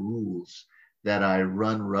follow the rules that I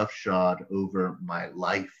run roughshod over my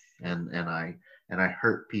life, and I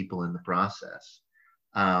hurt people in the process.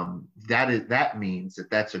 That means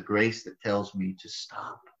that's a grace that tells me to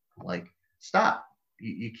stop. Like stop.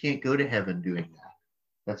 You can't go to heaven doing that.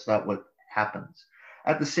 That's not what happens.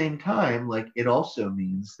 At the same time, like it also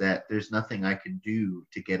means that there's nothing I can do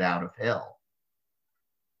to get out of hell.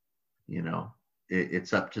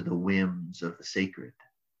 It's up to the whims of the sacred,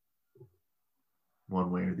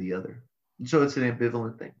 one way or the other. And so it's an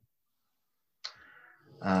ambivalent thing.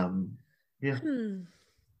 Yeah.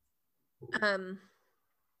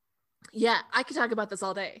 Yeah, I could talk about this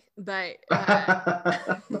all day, but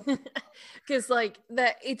because like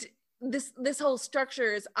that it's this whole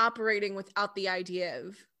structure is operating without the idea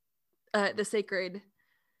of the sacred,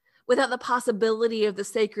 without the possibility of the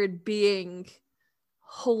sacred being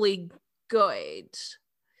wholly good,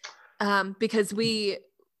 because we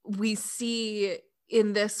see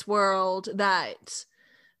in this world that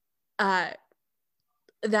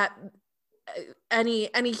that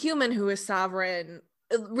any human who is sovereign,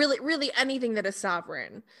 really anything that is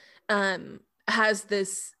sovereign, has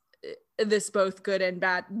this both good and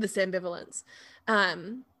bad, this ambivalence.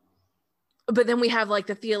 But then we have like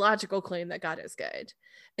the theological claim that God is good,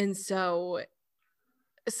 and so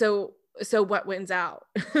what wins out?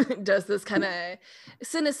 Does this kind of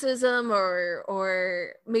cynicism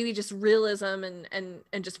or maybe just realism and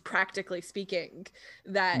just practically speaking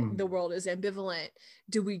that the world is ambivalent?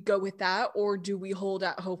 Do we go with that, or do we hold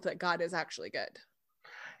out hope that God is actually good?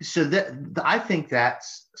 So I think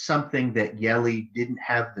that's something that Yeli didn't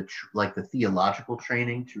have the theological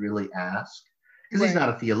training to really ask, because he's not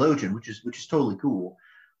a theologian, which is totally cool.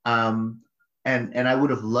 And I would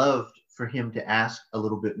have loved for him to ask a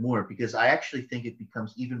little bit more, because I actually think it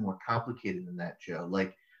becomes even more complicated than that, Joe.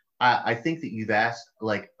 Like I think that you've asked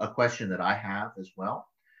like a question that I have as well.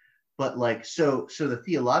 But like so the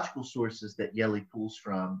theological sources that Yeli pulls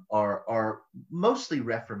from are mostly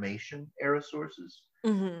Reformation era sources,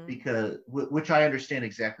 because which I understand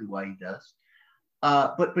exactly why he does.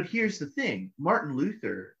 But here's the thing: Martin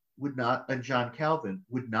Luther would not, and John Calvin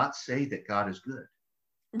would not say that God is good.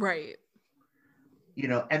 Right.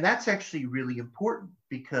 And that's actually really important,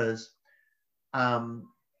 because how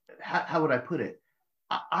would I put it?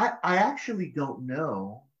 I actually don't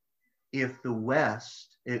know if the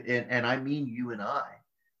West, and I mean you and I,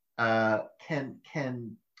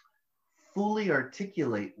 can fully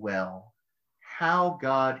articulate well how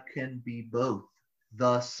God can be both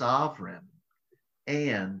the sovereign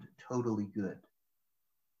and totally good.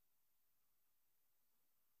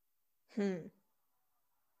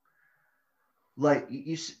 Like do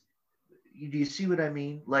you see what I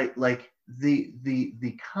mean? Like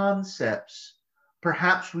the concepts.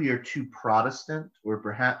 Perhaps we are too Protestant, or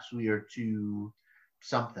perhaps we are too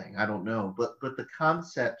something. I don't know. But the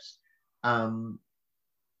concepts, and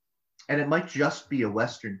it might just be a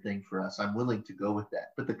Western thing for us. I'm willing to go with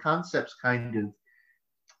that. But the concepts kind of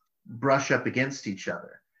brush up against each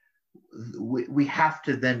other. We have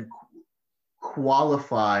to then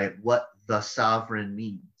qualify what the sovereign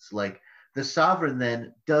means. Like, the sovereign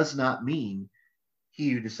then does not mean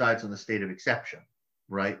he who decides on the state of exception,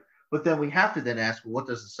 right? But then we have to then ask, well, what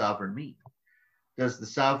does the sovereign mean? Does the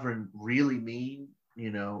sovereign really mean,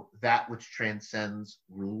 that which transcends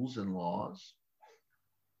rules and laws?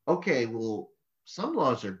 Okay, well, some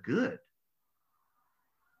laws are good.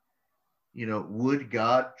 Would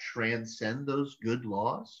God transcend those good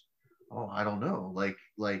laws? Oh, I don't know. Like,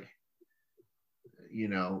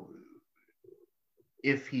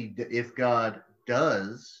 if God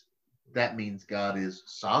does, that means God is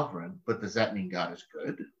sovereign, but does that mean God is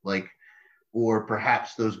good? Like, or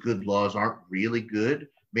perhaps those good laws aren't really good.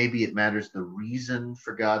 Maybe it matters the reason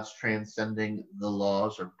for God's transcending the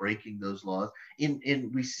laws or breaking those laws.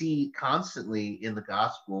 We see constantly in the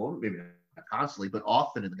gospel, maybe not constantly, but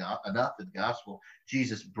often enough in the gospel,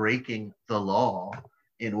 Jesus breaking the law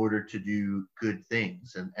in order to do good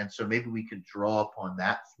things. And so maybe we could draw upon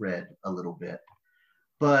that thread a little bit.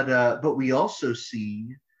 But we also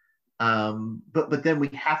see, but then we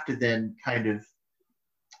have to then kind of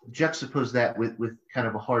juxtapose that with kind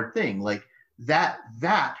of a hard thing, like that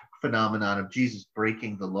phenomenon of Jesus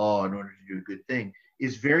breaking the law in order to do a good thing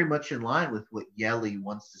is very much in line with what Yeli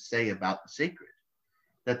wants to say about the sacred,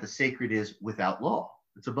 that the sacred is without law,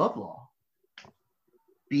 it's above law.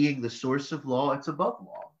 Being the source of law, it's above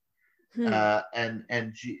law.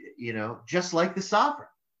 And just like the sovereign,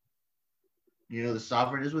 the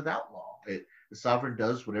sovereign is without law. The sovereign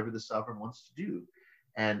does whatever the sovereign wants to do.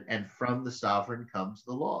 And from the sovereign comes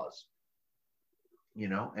the laws,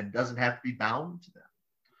 and doesn't have to be bound to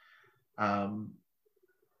them.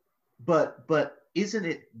 But isn't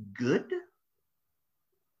it good?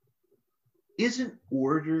 Isn't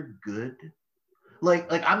order good? Like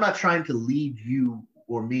I'm not trying to lead you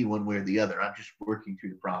or me one way or the other. I'm just working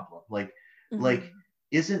through the problem. Like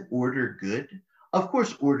isn't order good? Of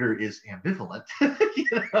course, order is ambivalent.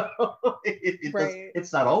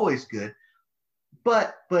 It's not always good.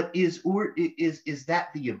 But is that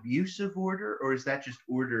the abuse of order, or is that just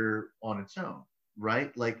order on its own,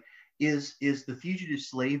 right? Like, is the Fugitive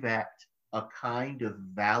Slave Act a kind of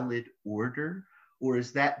valid order, or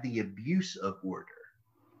is that the abuse of order?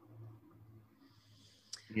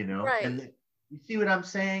 Right. And you see what I'm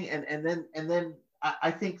saying? And then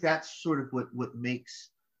I think that's sort of what makes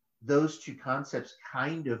those two concepts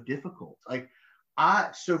kind of difficult. Like,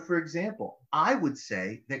 so for example, I would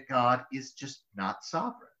say that God is just not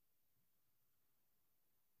sovereign.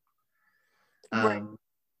 Right.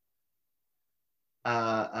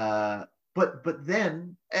 But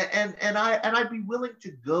then, and I'd be willing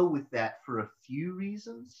to go with that for a few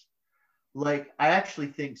reasons. Like, I actually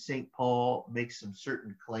think St. Paul makes some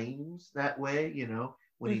certain claims that way,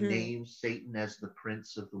 when he names Satan as the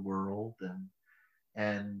prince of the world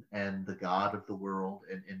and the God of the world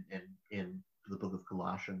in the book of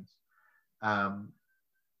Colossians. And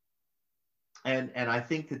I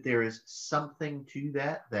think that there is something to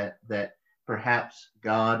that perhaps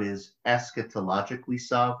God is eschatologically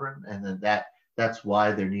sovereign, and then that's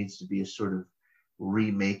why there needs to be a sort of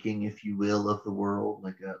remaking, if you will, of the world,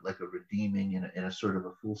 like a redeeming in a sort of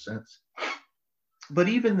a full sense. But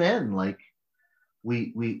even then, like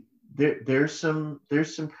there's some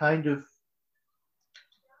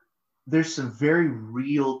very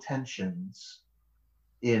real tensions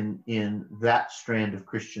in that strand of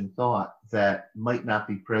Christian thought that might not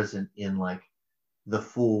be present in like the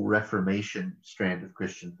full Reformation strand of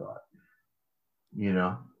Christian thought.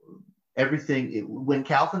 When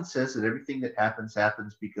Calvin says that everything that happens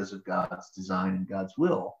because of God's design and God's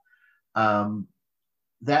will,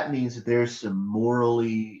 that means that there's some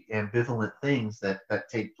morally ambivalent things that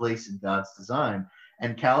take place in God's design.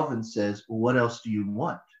 And Calvin says, well, what else do you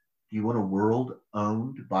want? Do you want a world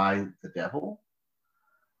owned by the devil?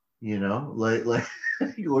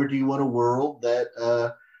 Or do you want a world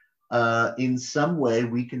that in some way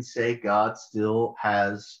we can say God still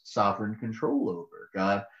has sovereign control over?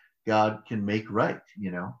 God can make right.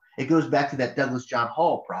 It goes back to that Douglas John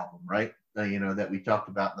Hall problem, right? That we talked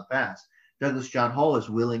about in the past. Douglas John Hall is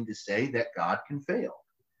willing to say that God can fail,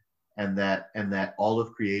 and that all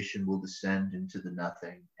of creation will descend into the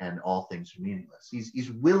nothing, and all things are meaningless.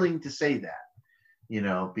 He's willing to say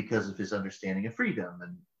that, because of his understanding of freedom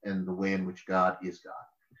and the way in which God is God.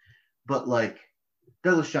 But like,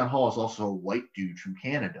 Douglas John Hall is also a white dude from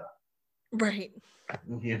Canada. Right.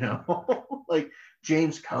 Like,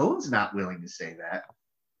 James Cone's not willing to say that.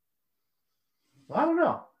 Well, I don't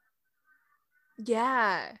know.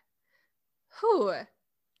 Yeah. Whew.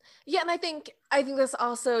 Yeah, and I think this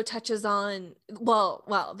also touches on,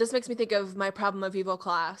 well, this makes me think of my problem of evil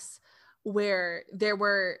class, where there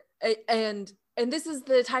were and this is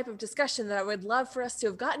the type of discussion that I would love for us to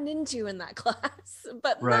have gotten into in that class,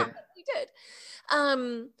 but Right. not that we did.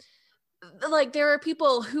 Like, there are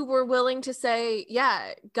people who were willing to say,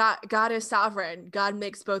 yeah, God is sovereign. God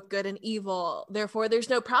makes both good and evil. Therefore, there's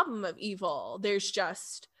no problem of evil. There's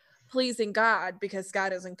just pleasing God, because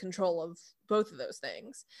God is in control of both of those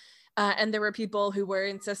things. And there were people who were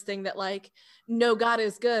insisting that, like, no, God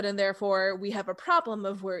is good, and therefore we have a problem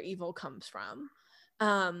of where evil comes from.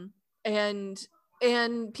 And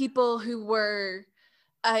people who were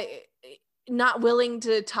not willing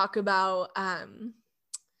to talk about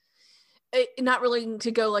not willing to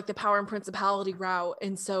go like the power and principality route,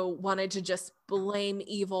 and so wanted to just blame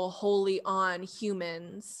evil wholly on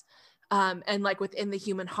humans, and like within the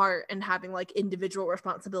human heart, and having like individual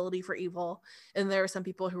responsibility for evil. And there are some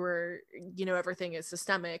people who are, everything is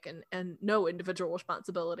systemic and no individual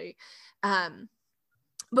responsibility.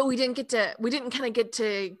 But we didn't kind of get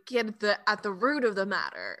at the root of the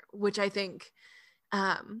matter, which I think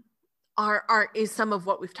is some of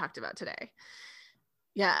what we've talked about today.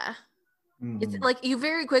 Yeah. It's like, you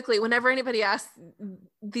very quickly, whenever anybody asks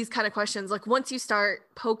these kind of questions, like, once you start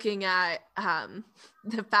poking at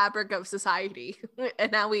the fabric of society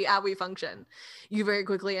and how we function, you very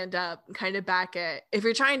quickly end up kind of back at, if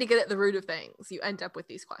you're trying to get at the root of things, you end up with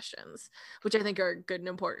these questions, which I think are good and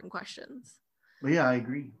important questions. Well, yeah, I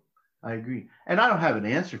agree. And I don't have an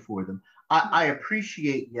answer for them. I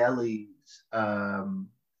appreciate Yellie's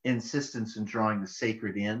insistence in drawing the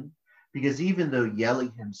sacred in, because even though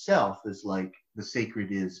Yellie himself is like, the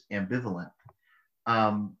sacred is ambivalent,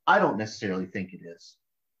 I don't necessarily think it is.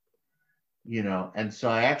 And so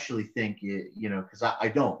I actually think it, because I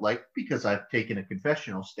don't, like, because I've taken a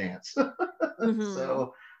confessional stance. Mm-hmm.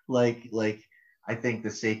 So like I think the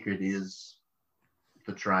sacred is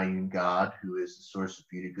the triune God, who is the source of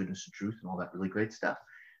beauty, goodness, and truth, and all that really great stuff.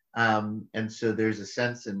 And so there's a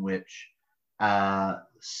sense in which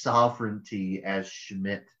sovereignty, as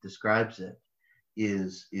Schmidt describes it,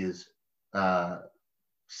 is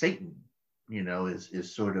Satan,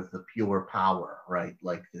 is sort of the pure power, right?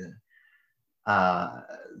 Like the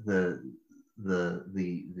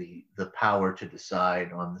power to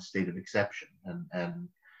decide on the state of exception,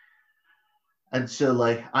 and so,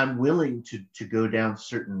 like, I'm willing to go down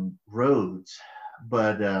certain roads,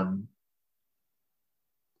 but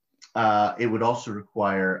it would also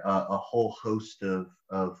require a whole host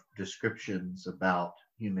of descriptions about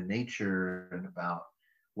human nature and about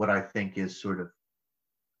what I think is sort of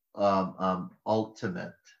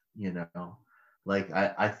ultimate, like,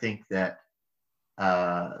 I think that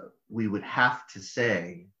we would have to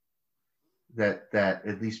say that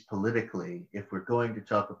at least politically, if we're going to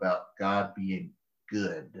talk about God being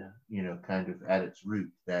good, kind of at its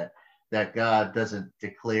root, that God doesn't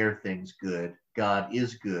declare things good. God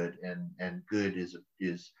is good, and good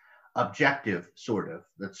is objective, sort of.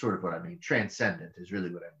 That's sort of what I mean. Transcendent is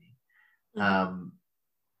really what I mean. Mm-hmm.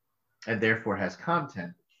 And therefore has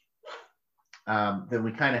content. Then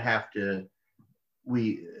we kind of have to,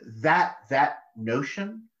 that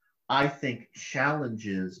notion, I think,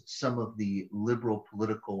 challenges some of the liberal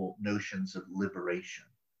political notions of liberation.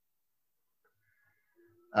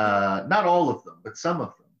 Not all of them, but some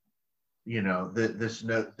of them.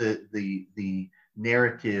 The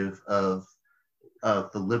narrative of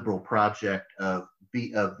the liberal project of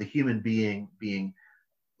the human being being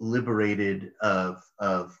liberated of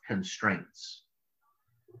constraints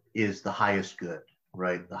is the highest good.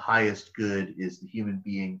 Right? The highest good is the human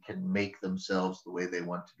being can make themselves the way they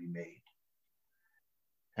want to be made,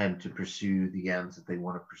 and to pursue the ends that they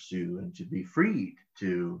want to pursue, and to be freed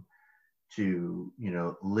to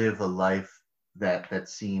live a life that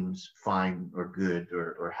seems fine or good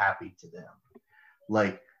or happy to them.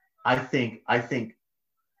 Like, I think,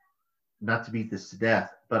 not to beat this to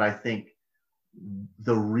death, but I think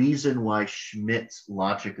the reason why Schmidt's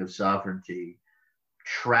logic of sovereignty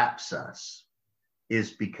traps us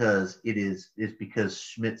is because because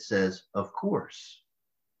Schmidt says, of course,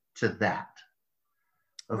 to that.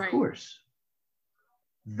 Of course.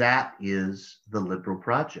 That is the liberal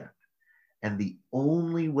project. And the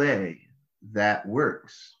only way that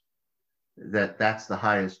works, that's the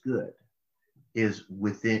highest good, is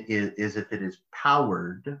if it is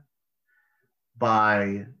powered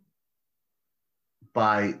by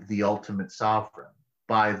the ultimate sovereign,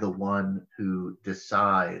 by the one who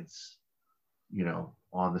decides,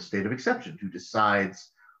 on the state of exception, who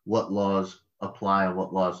decides what laws apply and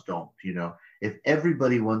what laws don't. If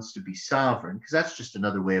everybody wants to be sovereign, because that's just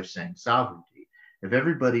another way of saying sovereignty. If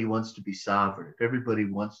everybody wants to be sovereign, if everybody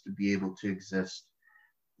wants to be able to exist,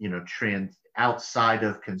 outside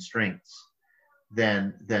of constraints,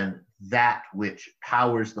 then that which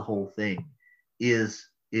powers the whole thing is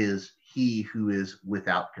he who is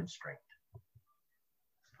without constraint.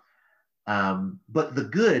 But the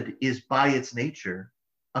good is by its nature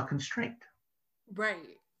a constraint.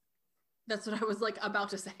 Right. That's what I was about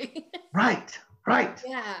to say. Right.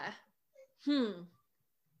 Yeah.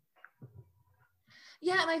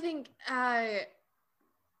 Yeah, and I think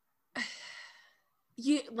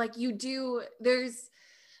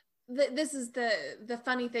this is the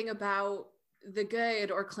funny thing about the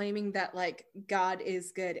good, or claiming that God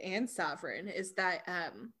is good and sovereign, is that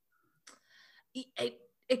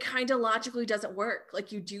it kind of logically doesn't work.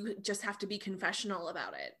 You do just have to be confessional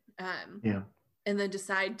about it. And then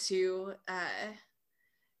decide to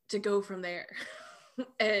go from there.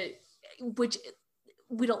 Which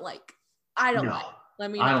we don't like. I don't like. Let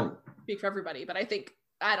me not speak for everybody, but I think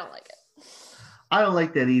I don't like it. I don't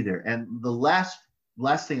like that either. And the last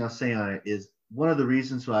thing I'll say on it is, one of the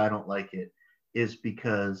reasons why I don't like it is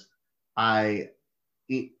because the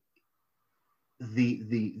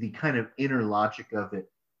kind of inner logic of it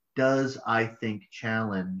does, I think,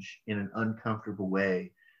 challenge in an uncomfortable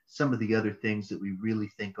way some of the other things that we really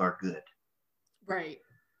think are good. Right.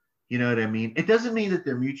 You know what I mean? It doesn't mean that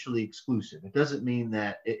they're mutually exclusive. It doesn't mean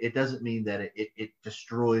that it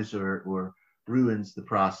destroys or ruins the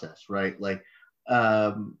process, right? One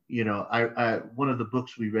of the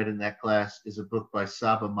books we read in that class is a book by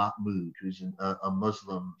Saba Mahmood, who's a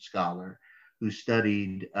Muslim scholar who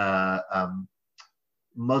studied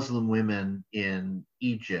Muslim women in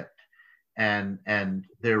Egypt and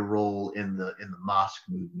their role in the mosque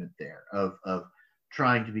movement there, of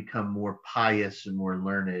trying to become more pious and more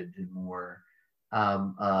learned and more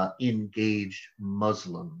engaged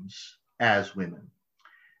Muslims as women.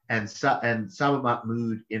 And Saba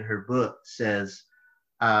Mahmood in her book says,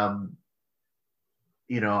 I'm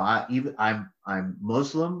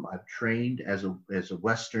Muslim. I've trained as a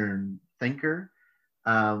Western thinker,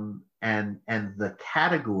 and the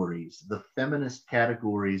categories, the feminist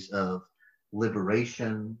categories of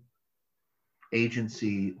liberation,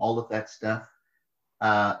 agency, all of that stuff,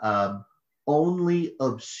 only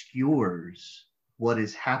obscures what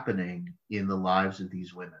is happening in the lives of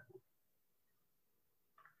these women.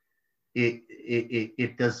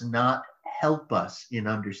 It does not help us in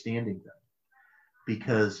understanding them,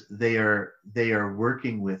 because they are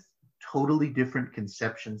working with totally different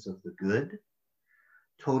conceptions of the good,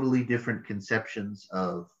 totally different conceptions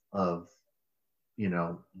of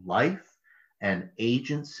life and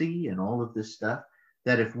agency and all of this stuff,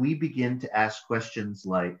 that if we begin to ask questions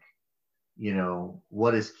like,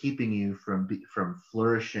 what is keeping you from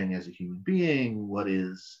flourishing as a human being? What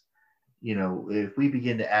is, if we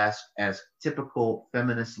begin to ask as typical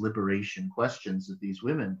feminist liberation questions of these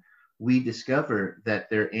women, we discover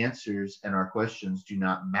that their answers and our questions do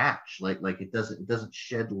not match. It doesn't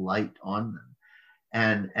shed light on them.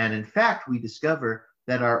 And in fact, we discover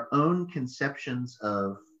that our own conceptions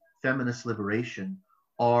of feminist liberation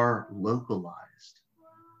are localized,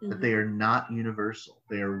 that they are not universal.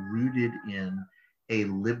 They are rooted in a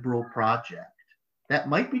liberal project. That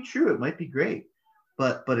might be true. It might be great,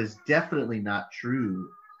 but is definitely not true,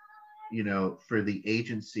 for the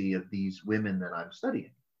agency of these women that I'm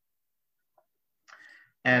studying.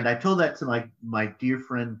 And I told that to my dear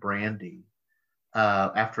friend Brandy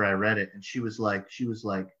after I read it, and she was like,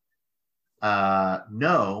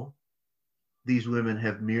 no, these women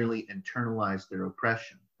have merely internalized their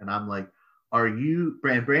oppression. And I'm like,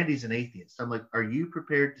 Brandy's an atheist. I'm like, are you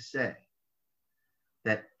prepared to say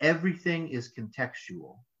that everything is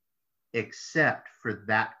contextual except for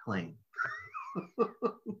that claim?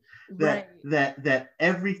 that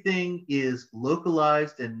everything is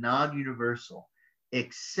localized and non-universal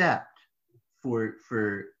except for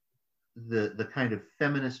the kind of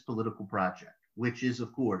feminist political project, which is,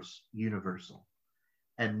 of course, universal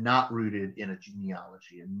and not rooted in a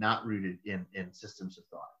genealogy and not rooted in systems of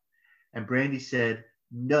thought. And Brandy said,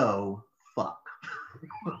 no, fuck.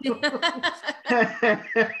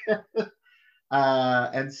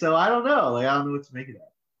 And so I don't know. Like, I don't know what to make of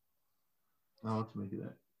that. I don't know what to make of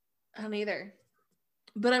that. I don't either.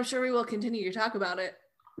 But I'm sure we will continue to talk about it.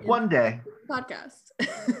 One day. Podcast.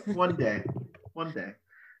 One day. One day.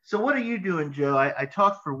 So what are you doing, Joe? I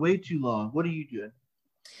talked for way too long. What are you doing?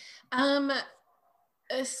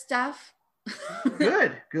 Stuff.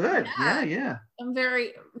 Good. Yeah. I'm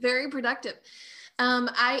very, very productive.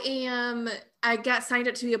 I got signed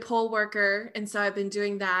up to be a poll worker, and so I've been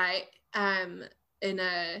doing that in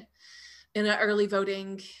an early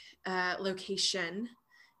voting location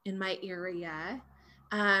in my area.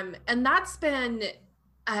 And that's been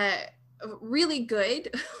really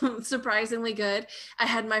good, surprisingly good. I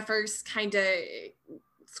had my first kind of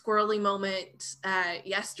squirrely moment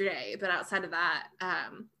yesterday, but outside of that,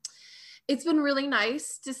 it's been really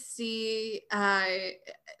nice to see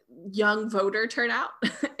young voter turnout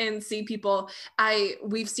and see people.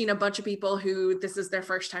 We've seen a bunch of people who this is their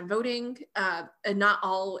first time voting, and not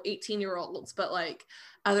all 18-year-olds, but like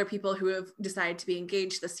other people who have decided to be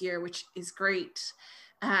engaged this year, which is great.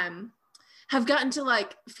 Have gotten to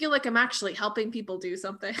like feel like I'm actually helping people do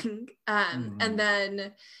something. And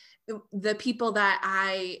then the people that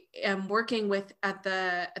I am working with at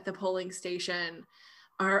the polling station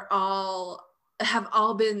have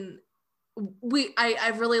all been,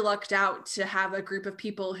 I've really lucked out to have a group of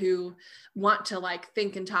people who want to like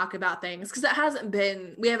think and talk about things, because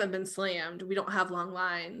we haven't been slammed. We don't have long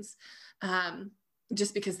lines,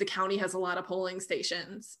 just because the county has a lot of polling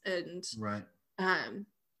stations and right.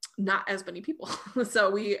 Not as many people.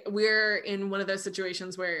 So we're in one of those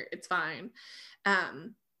situations where it's fine.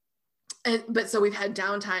 But so we've had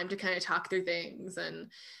downtime to kind of talk through things, and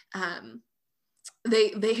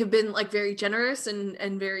they have been like very generous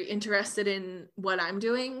and very interested in what I'm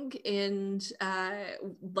doing, and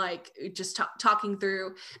like just talking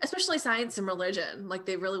through, especially science and religion. Like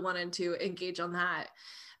they really wanted to engage on that.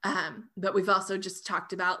 But we've also just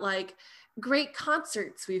talked about like great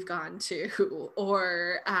concerts we've gone to,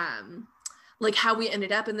 or like how we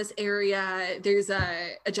ended up in this area. There's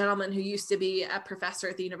a gentleman who used to be a professor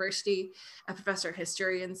at the university, a professor of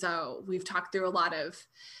history. And so we've talked through a lot of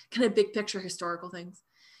kind of big picture historical things.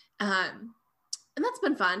 And that's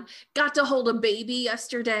been fun. Got to hold a baby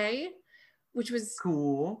yesterday, which was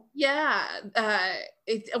cool. Yeah. A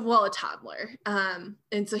toddler.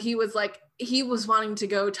 And so he was wanting to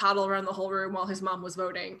go toddle around the whole room while his mom was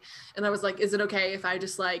voting. And I was like, is it okay if I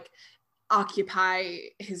just like occupy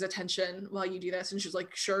his attention while you do this? And she was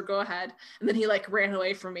like, sure, go ahead. And then he like ran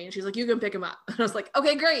away from me, and she's like, you can pick him up. And I was like,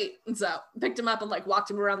 okay, great. And so picked him up and like walked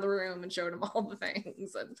him around the room and showed him all the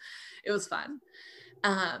things, and it was fun.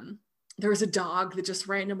 There was a dog that just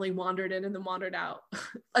randomly wandered in and then wandered out.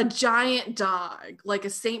 A giant dog, like a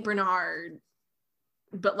Saint Bernard,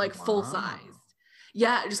 but like full size.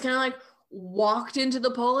 Yeah, just kind of like walked into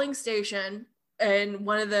the polling station, and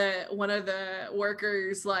one of the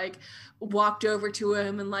workers like walked over to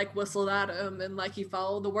him and like whistled at him, and like he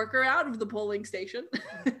followed the worker out of the polling station.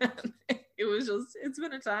 It's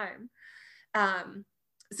been a time.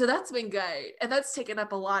 So that's been good, and that's taken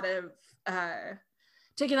up a lot of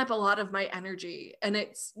my energy. And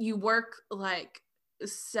you work like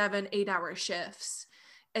 7-8 hour shifts,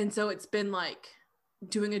 and so it's been like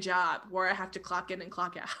doing a job where I have to clock in and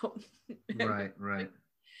clock out. Right.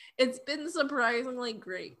 It's been surprisingly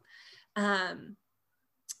great.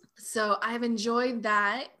 So I've enjoyed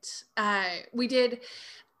that. I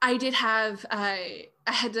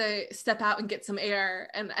had to step out and get some air,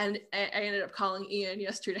 and I ended up calling Ian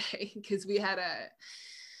yesterday because we had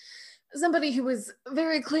somebody who was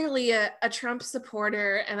very clearly a Trump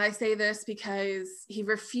supporter. And I say this because he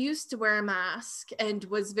refused to wear a mask and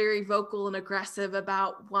was very vocal and aggressive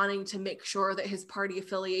about wanting to make sure that his party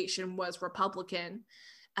affiliation was Republican.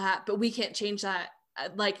 But we can't change that.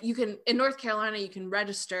 Like you can, in North Carolina, you can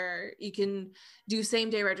register, you can do same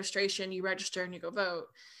day registration, you register and you go vote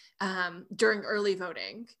during early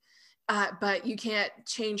voting. But you can't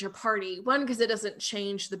change your party. One, because it doesn't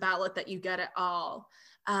change the ballot that you get at all.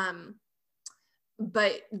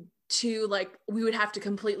 But two, like we would have to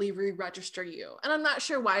completely re-register you. And I'm not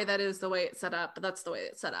sure why that is the way it's set up, but that's the way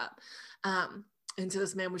it's set up. And so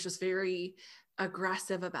this man was just very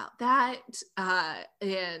aggressive about that,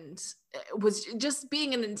 and was just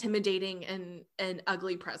being an intimidating and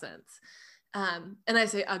ugly presence. And I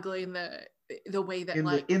say ugly in the way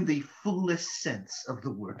that in the fullest sense of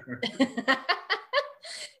the word.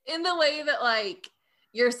 In the way that like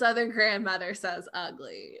your Southern grandmother says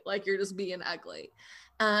ugly, like you're just being ugly.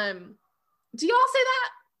 Do y'all say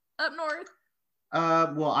that up north?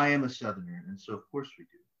 Well, I am a Southerner, and so of course we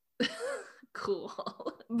do. Cool.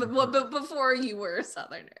 But before you were a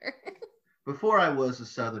Southerner. Before I was a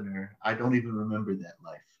Southerner, I don't even remember that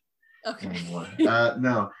life anymore. Okay.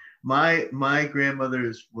 No, my grandmother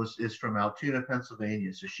is from Altoona,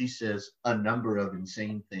 Pennsylvania, so she says a number of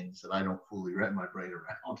insane things that I don't fully wrap my brain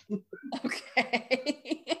around.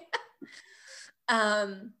 Okay.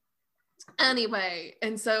 Anyway,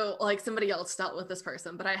 and so like somebody else dealt with this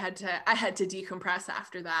person, but I had to decompress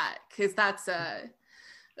after that because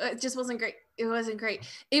it just wasn't great. It wasn't great.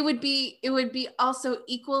 It would be also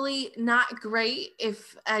equally not great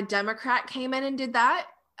if a Democrat came in and did that.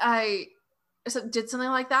 Did something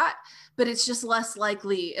like that, but it's just less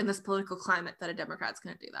likely in this political climate that a Democrat's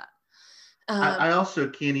going to do that. I also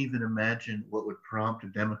can't even imagine what would prompt a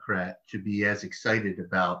Democrat to be as excited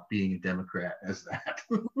about being a Democrat as that.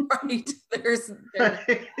 Right. There's I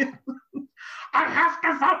have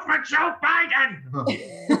to vote for Joe Biden.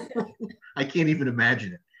 I can't even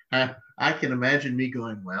imagine it. I can imagine me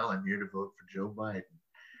going, well, I'm here to vote for Joe Biden.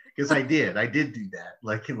 Because I did do that,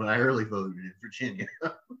 like when I early voted in Virginia.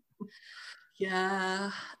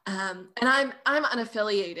 Yeah. And I'm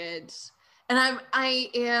unaffiliated, and I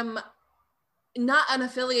am not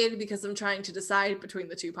unaffiliated because I'm trying to decide between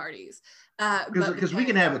the two parties. Because we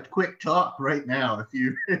can have a quick talk right now if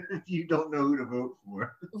you don't know who to vote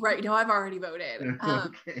for. Right. No, I've already voted.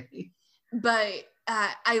 Okay. But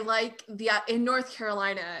I like in North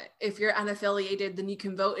Carolina, if you're unaffiliated, then you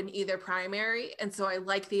can vote in either primary. And so I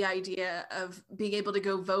like the idea of being able to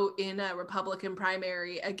go vote in a Republican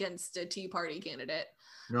primary against a Tea Party candidate.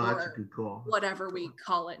 No, that's a good call. Whatever we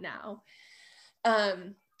call it now.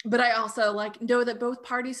 But I also know that both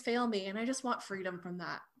parties fail me, and I just want freedom from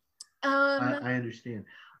that. I understand.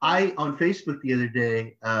 I on Facebook the other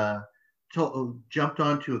day jumped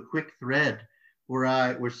onto a quick thread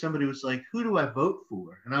where somebody was like, "Who do I vote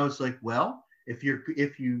for?" And I was like, "Well, if you're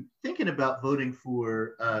thinking about voting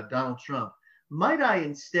for Donald Trump, might I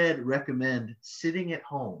instead recommend sitting at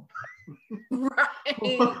home?"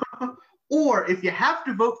 Right. Or if you have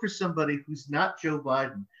to vote for somebody who's not Joe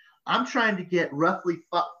Biden, I'm trying to get roughly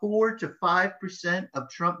 4 to 5% of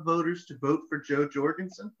Trump voters to vote for Joe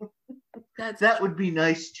Jorgensen. That would be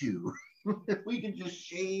nice too. If we could just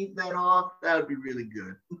shave that off, that would be really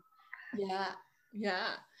good. Yeah.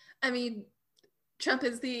 I mean, Trump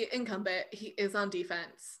is the incumbent. He is on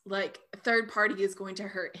defense. Third party is going to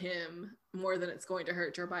hurt him more than it's going to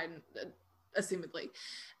hurt Joe Biden, assumedly.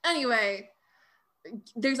 Anyway,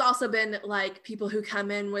 there's also been people who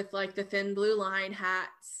come in with the thin blue line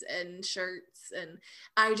hats and shirts, and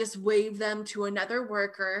I just wave them to another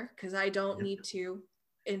worker because I don't need to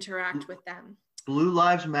interact with them. Blue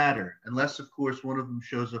lives matter, unless of course one of them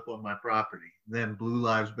shows up on my property. Then blue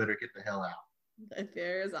lives better get the hell out.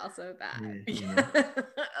 There is also that. Yeah.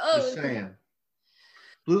 Just saying.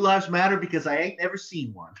 Blue lives matter because I ain't never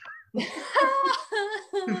seen one.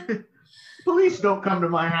 Police don't come to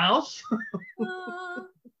my house.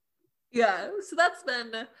 Yeah, so that's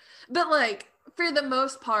been, but for the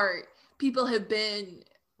most part, people have been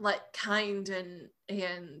kind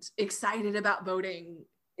and excited about voting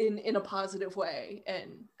in a positive way,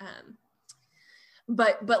 and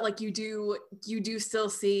but you do still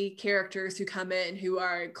see characters who come in who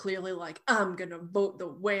are clearly I'm gonna vote the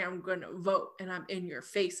way I'm gonna vote, and I'm in your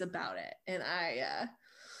face about it, and I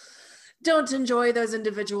don't enjoy those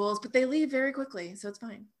individuals, but they leave very quickly, so it's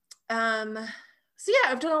fine. So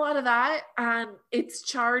yeah, I've done a lot of that. It's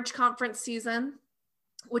Charge conference season,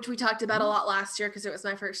 which we talked about a lot last year because it was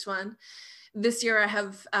my first one. This year I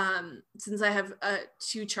have, since I have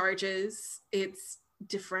 2 charges, it's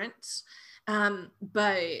different.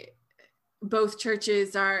 But both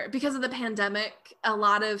churches are, because of the pandemic, a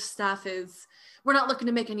lot of stuff we're not looking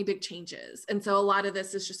to make any big changes. And so a lot of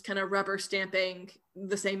this is just kind of rubber stamping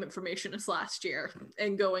the same information as last year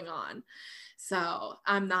and going on. So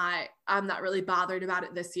I'm not really bothered about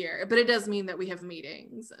it this year, but it does mean that we have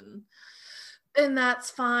meetings and that's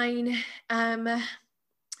fine. I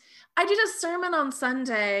did a sermon on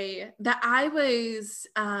Sunday that I was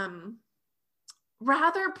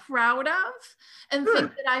rather proud of, and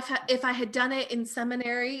think that if I had done it in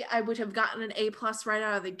seminary, I would have gotten an A+ right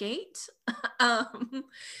out of the gate,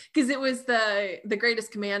 because it was the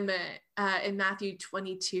greatest commandment in Matthew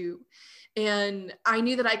 22. And I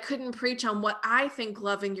knew that I couldn't preach on what I think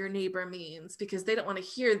loving your neighbor means because they don't want to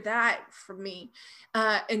hear that from me.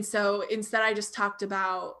 And so instead I just talked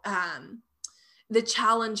about the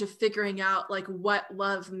challenge of figuring out what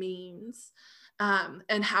love means,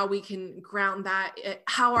 and how we can ground that,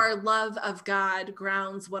 how our love of God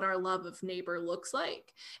grounds what our love of neighbor looks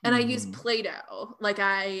like. And I use Play-Doh.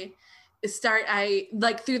 I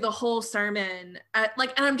like through the whole sermon,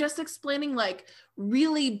 like, and I'm just explaining like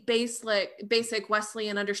really basic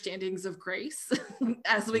Wesleyan understandings of grace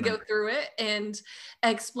as we go through it, and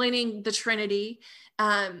explaining the Trinity,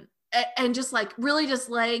 and just like really just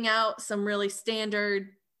laying out some really standard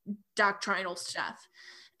doctrinal stuff.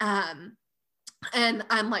 And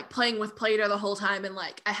I'm like playing with Play-Doh the whole time, and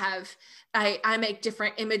like I make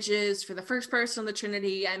different images for the first person of the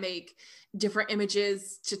Trinity. I make different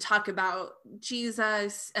images to talk about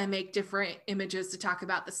Jesus. I make different images to talk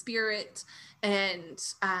about the Spirit, and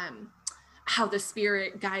how the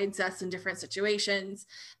Spirit guides us in different situations.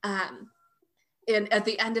 And at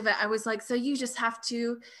the end of it, I was like, so you just have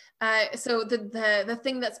to, so the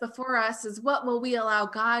thing that's before us is, what will we allow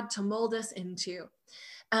God to mold us into?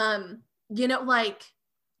 You know, like,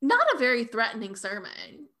 not a very threatening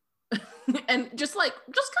sermon. And just kind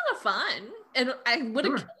of fun. And I would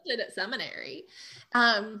have killed it at seminary.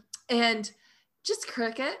 And just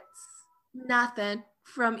crickets, nothing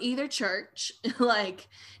from either church. Like,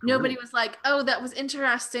 nobody was like, oh, that was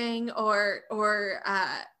interesting, or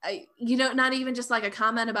you know, not even just like a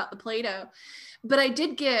comment about the Play-Doh. But I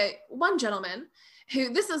did get one gentleman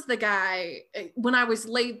who, this is the guy, when I was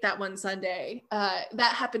late that one Sunday,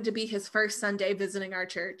 that happened to be his first Sunday visiting our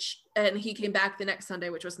church, and he came back the next Sunday,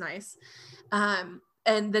 which was nice.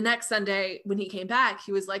 And the next Sunday when he came back,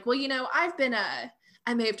 he was like, well, you know, I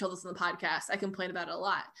may have told this on the podcast, I complain about it a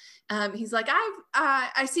lot. He's like,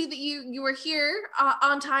 I see that you were here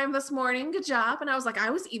on time this morning, good job. And I was like,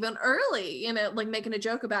 I was even early, you know, like making a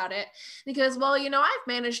joke about it. And he goes, well, you know, I've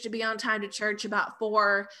managed to be on time to church about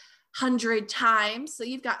 400 times, so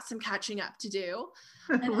you've got some catching up to do.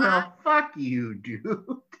 And well, fuck you, dude.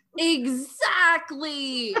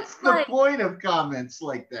 Exactly. That's the point of comments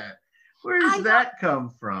like that. Where does that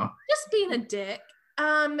come from? Just being a dick.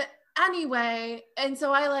 Anyway, and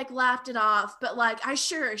so I like laughed it off, but like, I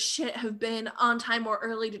sure as shit have been on time or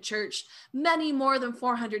early to church many more than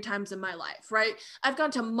 400 times in my life, right? I've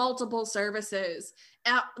gone to multiple services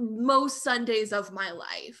at most Sundays of my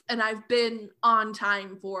life, and I've been on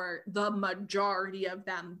time for the majority of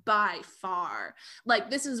them by far. Like,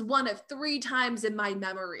 this is one of 3 times in my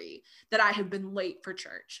memory that I have been late for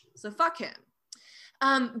church. So fuck him.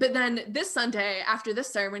 But then this Sunday after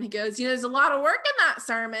this sermon, he goes, you know, there's a lot of work in that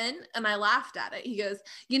sermon. And I laughed at it. He goes,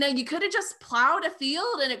 you know, you could have just plowed a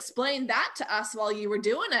field and explained that to us while you were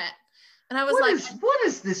doing it. And I was what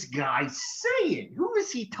is this guy saying? Who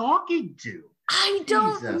is he talking to? I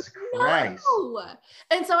don't know. Christ.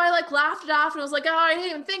 And so I like laughed it off, and I was like, oh, I didn't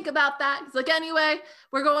even think about that. He's like, anyway,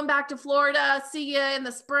 we're going back to Florida. See ya in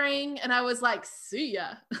the spring. And I was like, see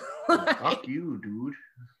ya. Like, fuck you, dude.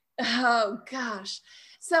 Oh gosh.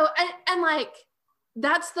 So, and like,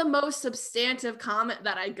 that's the most substantive comment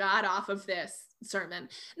that I got off of this sermon.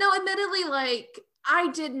 Now, admittedly, like, I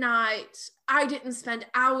didn't spend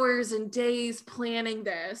hours and days planning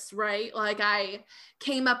this, right? Like, I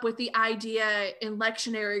came up with the idea in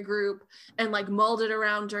lectionary group and like mulled it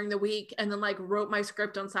around during the week, and then like wrote my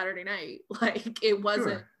script on Saturday night. Like, it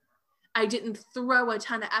wasn't, I didn't throw a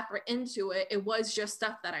ton of effort into it. It was just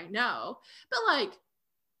stuff that I know, but like,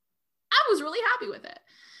 I was really happy with it.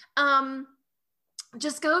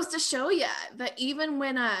 Just goes to show you that even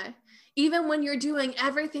when you're doing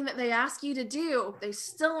everything that they ask you to do, they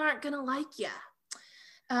still aren't gonna like you.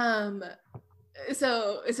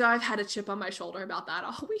 So I've had a chip on my shoulder about that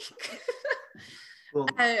all week. Well,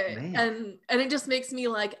 and it just makes me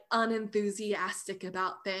like unenthusiastic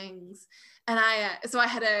about things. And I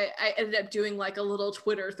ended up doing like a little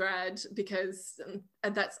Twitter thread, because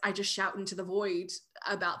I just shout into the void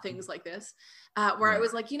about things like this, where I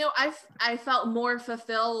was like, you know, I felt more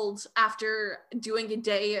fulfilled after doing a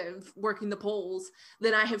day of working the polls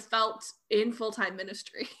than I have felt in full-time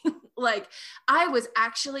ministry. Like, I was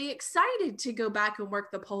actually excited to go back and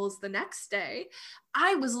work the polls the next day.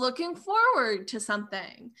 I was looking forward to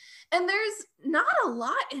something. And there's not a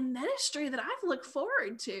lot in ministry that I've looked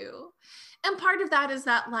forward to. And part of that is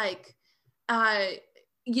that, like,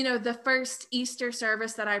 you know, the first Easter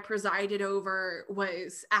service that I presided over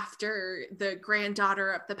was after the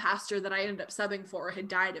granddaughter of the pastor that I ended up subbing for had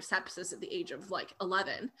died of sepsis at the age of like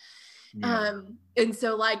 11. Yeah. And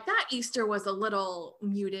so like that Easter was a little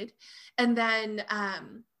muted. And then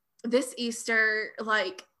this Easter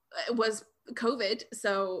like was COVID,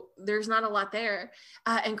 so there's not a lot there.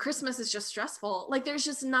 And Christmas is just stressful. Like, there's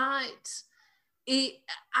just not,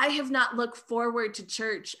 I have not looked forward to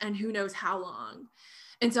church and who knows how long.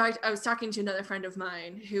 And so I was talking to another friend of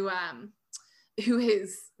mine who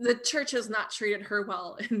the church has not treated her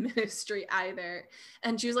well in ministry either.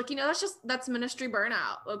 And she was like, you know, that's ministry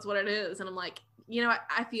burnout. That's what it is. And I'm like, you know,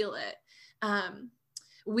 I feel it.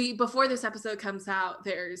 We, before this episode comes out,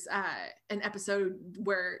 there's an episode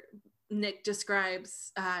where Nick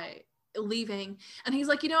describes leaving, and he's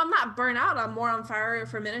like, I'm not burnt out, I'm more on fire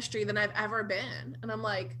for ministry than I've ever been. And I'm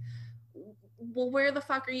like, well, where the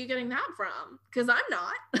fuck are you getting that from? Because I'm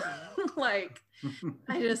not. Like,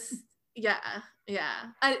 I just, yeah.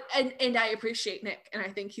 And I appreciate Nick, and I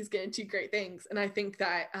think he's going to do great things. And I think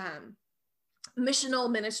that missional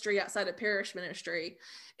ministry outside of parish ministry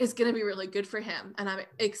is going to be really good for him. And I'm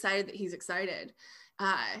excited that he's excited.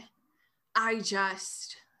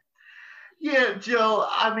 Yeah, Joe,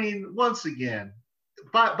 I mean, once again,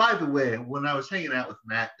 by the way, when I was hanging out with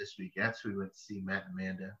Matt this week, after we went to see Matt and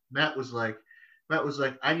Amanda, Matt was like,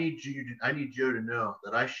 I need Joe to know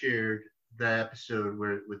that I shared the episode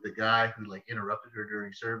with the guy who like interrupted her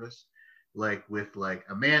during service, like with like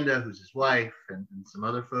Amanda, who's his wife, and some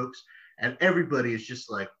other folks, and everybody is just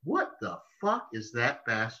like, what the fuck is that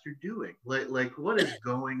bastard doing? Like what is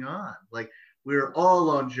going on? Like, we're all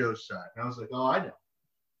on Joe's side. And I was like, oh, I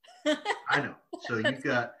know. So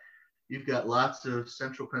you've got lots of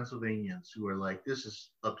central Pennsylvanians who are like, this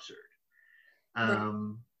is absurd.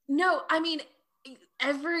 No, I mean,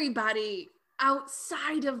 everybody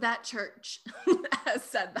outside of that church has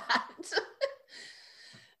said that.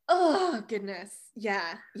 Oh, goodness.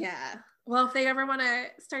 Yeah. Well, if they ever want to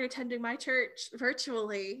start attending my church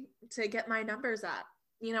virtually to get my numbers up,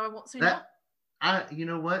 I won't say no. You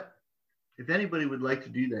know what? If anybody would like to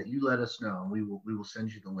do that, you let us know, and we will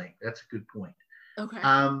send you the link. That's a good point. Okay.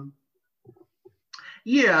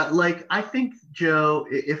 Yeah, like I think, Joe,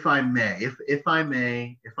 if I may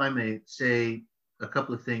say a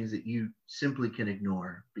couple of things that you simply can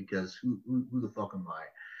ignore, because who the fuck am I?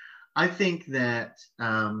 I think that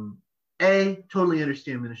totally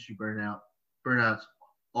understand ministry burnout. Burnout's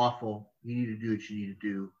awful. You need to do what you need to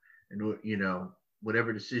do, and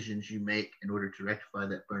whatever decisions you make in order to rectify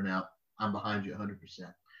that burnout, I'm behind you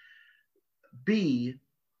 100%. B,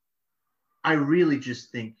 I really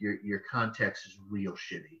just think your context is real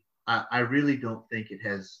shitty. I really don't think it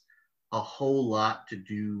has a whole lot to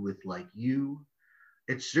do with like you.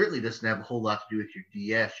 It certainly doesn't have a whole lot to do with your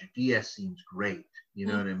DS. Your DS seems great. You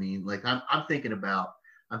know what I mean? Like I'm thinking about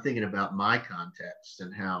my context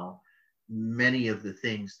and how many of the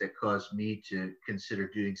things that caused me to consider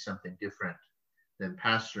doing something different than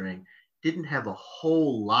pastoring didn't have a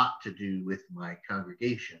whole lot to do with my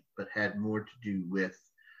congregation, but had more to do with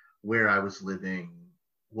where I was living,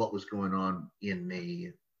 what was going on in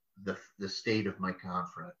me, the state of my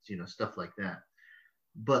conference, stuff like that.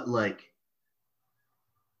 But like,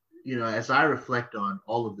 as I reflect on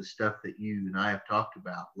all of the stuff that you and I have talked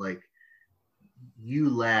about, like,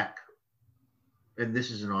 you lack, and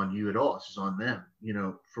this isn't on you at all, this is on them,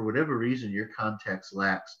 for whatever reason, your context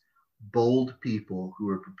lacks bold people who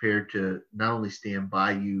are prepared to not only stand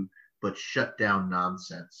by you, but shut down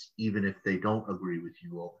nonsense, even if they don't agree with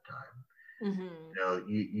you all the time. Mm-hmm.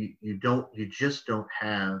 You just don't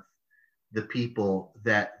have the people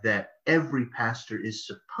that every pastor is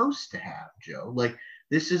supposed to have, Joe. Like,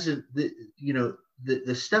 this isn't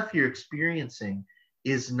the stuff you're experiencing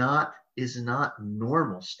is not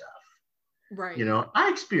normal stuff. Right. I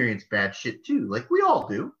experience bad shit too, like we all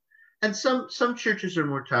do. And some churches are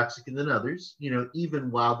more toxic than others, even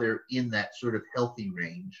while they're in that sort of healthy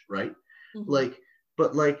range, right? Mm-hmm.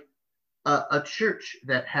 But a church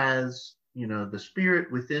that has, the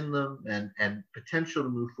spirit within them and potential to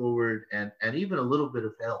move forward and even a little bit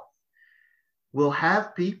of health will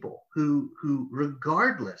have people who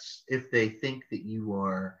regardless if they think that you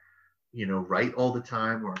are, right all the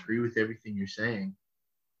time or agree with everything you're saying,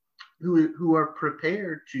 who are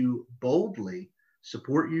prepared to boldly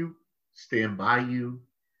support you, stand by you.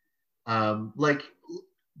 Like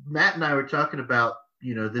Matt and I were talking about,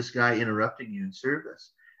 this guy interrupting you in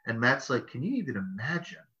service, and Matt's like, can you even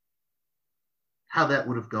imagine how that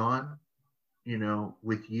would have gone,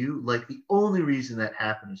 with you? Like, the only reason that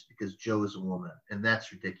happened is because Joe is a woman, and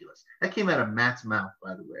that's ridiculous. That came out of Matt's mouth,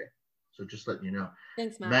 by the way. So just letting you know.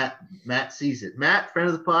 Thanks, Matt. Matt sees it. Matt, friend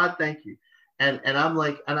of the pod, thank you. And I'm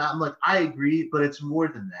like, I agree, but it's more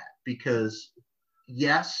than that, because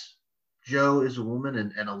yes, Joe is a woman,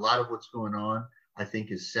 and a lot of what's going on, I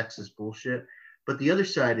think, is sexist bullshit. But the other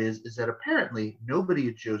side is that apparently nobody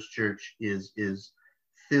at Joe's church is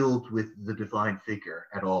filled with the divine figure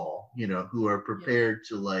at all, who are prepared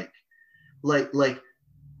to like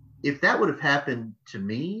if that would have happened to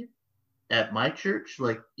me at my church,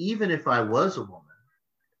 like, even if I was a woman,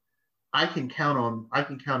 I can count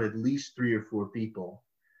at least 3 or 4 people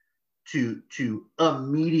to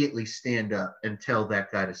immediately stand up and tell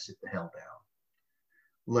that guy to sit the hell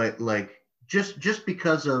down. Like just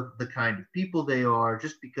because of the kind of people they are,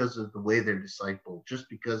 just because of the way they're discipled, just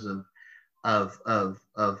because of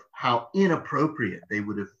how inappropriate they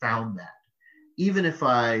would have found that. Even if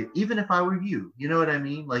I were you, you know what I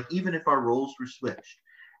mean? Like even if our roles were switched,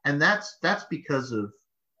 and that's because of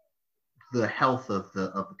the health of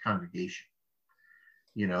the congregation.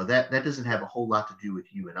 You know, that doesn't have a whole lot to do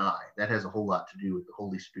with you and I. That has a whole lot to do with the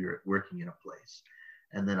Holy Spirit working in a place,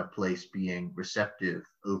 and then a place being receptive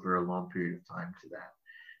over a long period of time to that.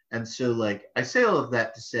 And so, like, I say all of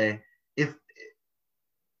that to say,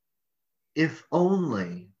 if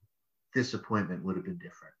only this appointment would have been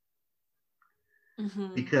different.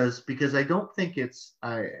 Mm-hmm. Because I don't think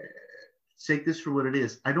I take this for what it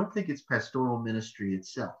is. I don't think it's pastoral ministry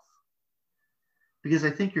itself, because I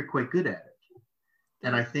think you're quite good at it.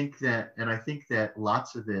 And I think that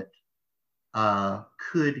lots of it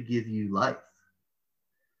could give you life.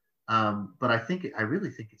 But I really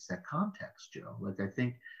think it's that context, Joe. Like I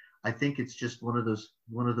think it's just one of those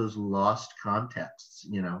lost contexts.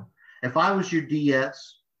 You know, if I was your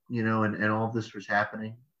DS, you know, and all this was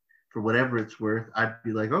happening, for whatever it's worth, I'd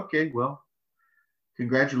be like, okay, well,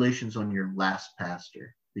 congratulations on your last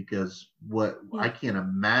pastor, because I can't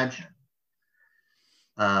imagine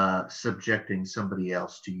subjecting somebody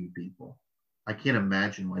else to you people. I can't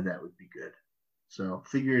imagine why that would be good. So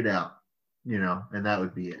figure it out, you know, and that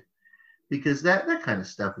would be it. Because that kind of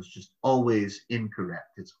stuff is just always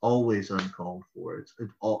incorrect. It's always uncalled for.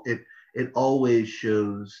 It always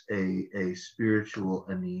shows a spiritual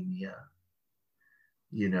anemia,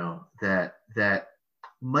 you know, that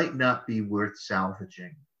might not be worth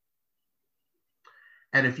salvaging.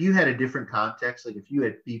 And if you had a different context, like if you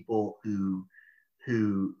had people who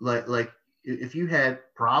like if you had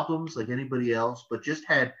problems like anybody else, but just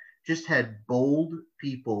had bold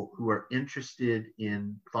people who are interested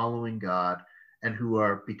in following God and who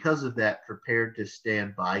are, because of that, prepared to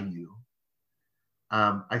stand by you,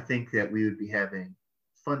 I think that we would be having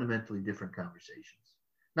fundamentally different conversations.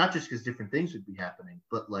 Not just because different things would be happening,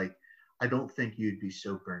 but like, I don't think you'd be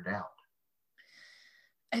so burned out.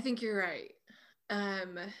 I think you're right.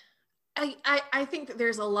 I think that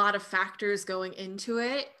there's a lot of factors going into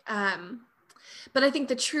it. But I think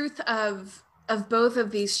the truth of both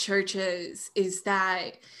of these churches is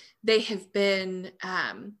that they have been,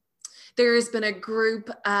 there has been a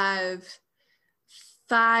group of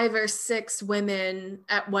 5 or 6 women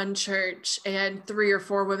at one church and 3 or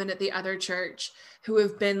 4 women at the other church who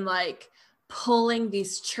have been like pulling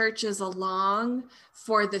these churches along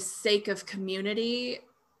for the sake of community,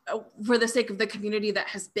 for the sake of the community that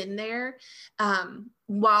has been there,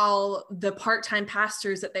 while the part-time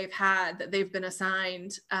pastors that they've been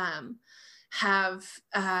assigned have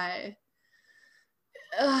I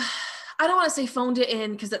don't want to say phoned it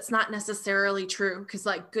in, because that's not necessarily true, because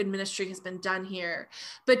like good ministry has been done here,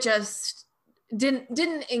 but just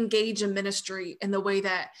didn't engage in ministry in the way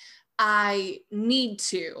that I need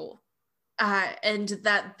to, and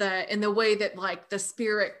that in the way that like the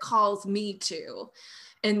Spirit calls me to.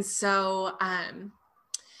 And so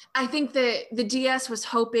I think that the DS was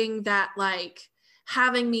hoping that like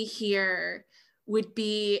having me here would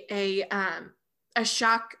be a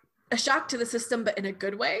shock to the system, but in a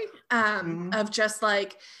good way, of just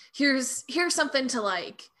like, here's something to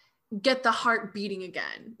like get the heart beating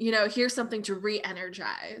again, you know, here's something to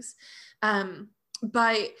re-energize.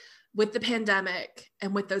 But with the pandemic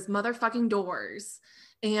and with those motherfucking doors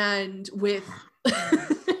and with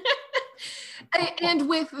and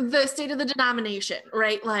with the state of the denomination,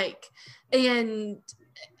 right? Like, and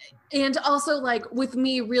also like with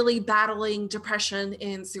me really battling depression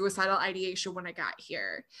and suicidal ideation when I got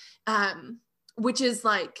here, which is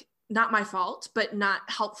like not my fault, but not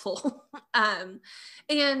helpful. And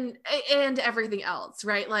everything else,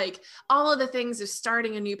 right? Like all of the things of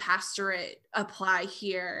starting a new pastorate apply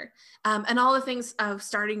here. And all the things of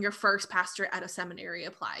starting your first pastorate at a seminary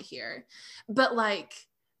apply here. But like,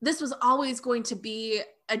 this was always going to be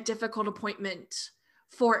a difficult appointment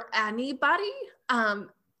for anybody. And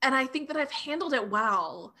I think that I've handled it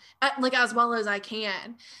well, like as well as I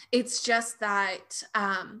can. It's just that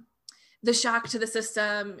the shock to the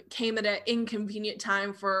system came at an inconvenient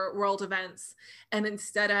time for world events. And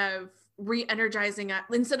instead of re-energizing it,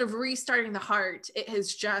 instead of restarting the heart, it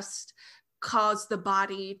has just caused the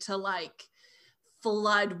body to like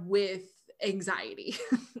flood with anxiety.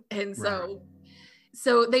 And so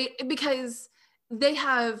because they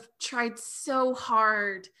have tried so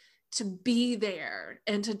hard to be there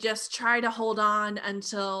and to just try to hold on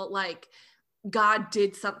until like God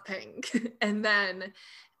did something. And then,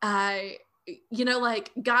 you know,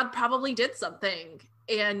 like God probably did something,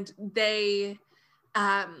 and they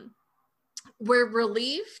were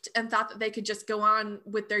relieved and thought that they could just go on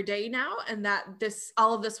with their day now, and that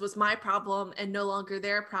all of this was my problem and no longer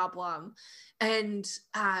their problem. And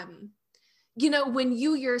you know, when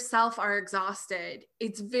you yourself are exhausted,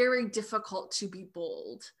 it's very difficult to be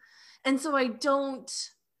bold. And so I don't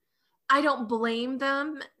blame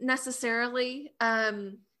them necessarily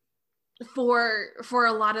for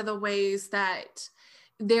a lot of the ways that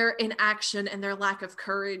their inaction and their lack of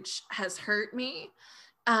courage has hurt me.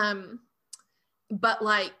 But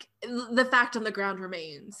like, the fact on the ground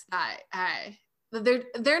remains that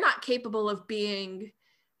they're not capable of being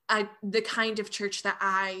the kind of church that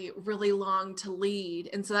I really long to lead.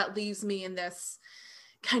 And so that leaves me in this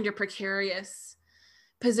kind of precarious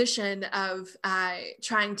position of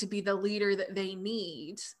trying to be the leader that they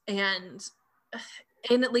need. And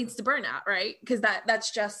it leads to burnout, right? Because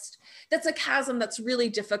that's a chasm that's really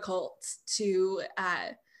difficult to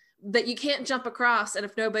that you can't jump across, and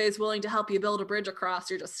if nobody's willing to help you build a bridge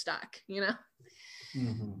across, you're just stuck, you know.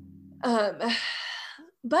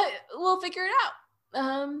 But we'll figure it out.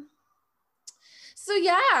 So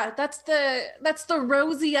yeah, that's the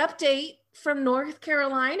rosy update from North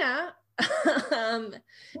Carolina. And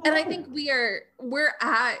I think we're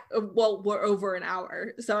over an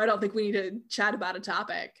hour, so I don't think we need to chat about a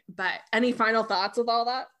topic. But any final thoughts with all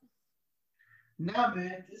that? No,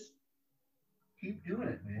 man, just keep doing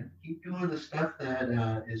it, man. Keep doing the stuff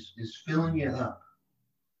that is filling you up.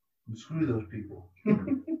 And screw those people.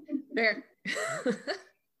 Fair.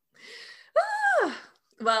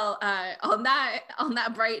 Well, on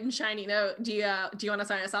that bright and shiny note, do you want to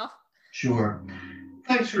sign us off? Sure.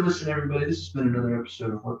 Thanks for listening, everybody. This has been another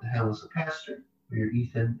episode of What the Hell is a Pastor? We're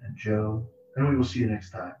Ethan and Joe, and we will see you next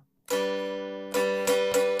time.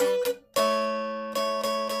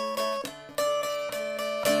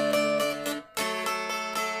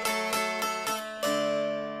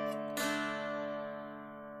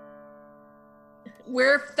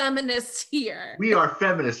 We're feminists here. We are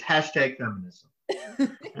feminists. Hashtag feminism.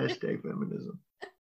 Hashtag feminism.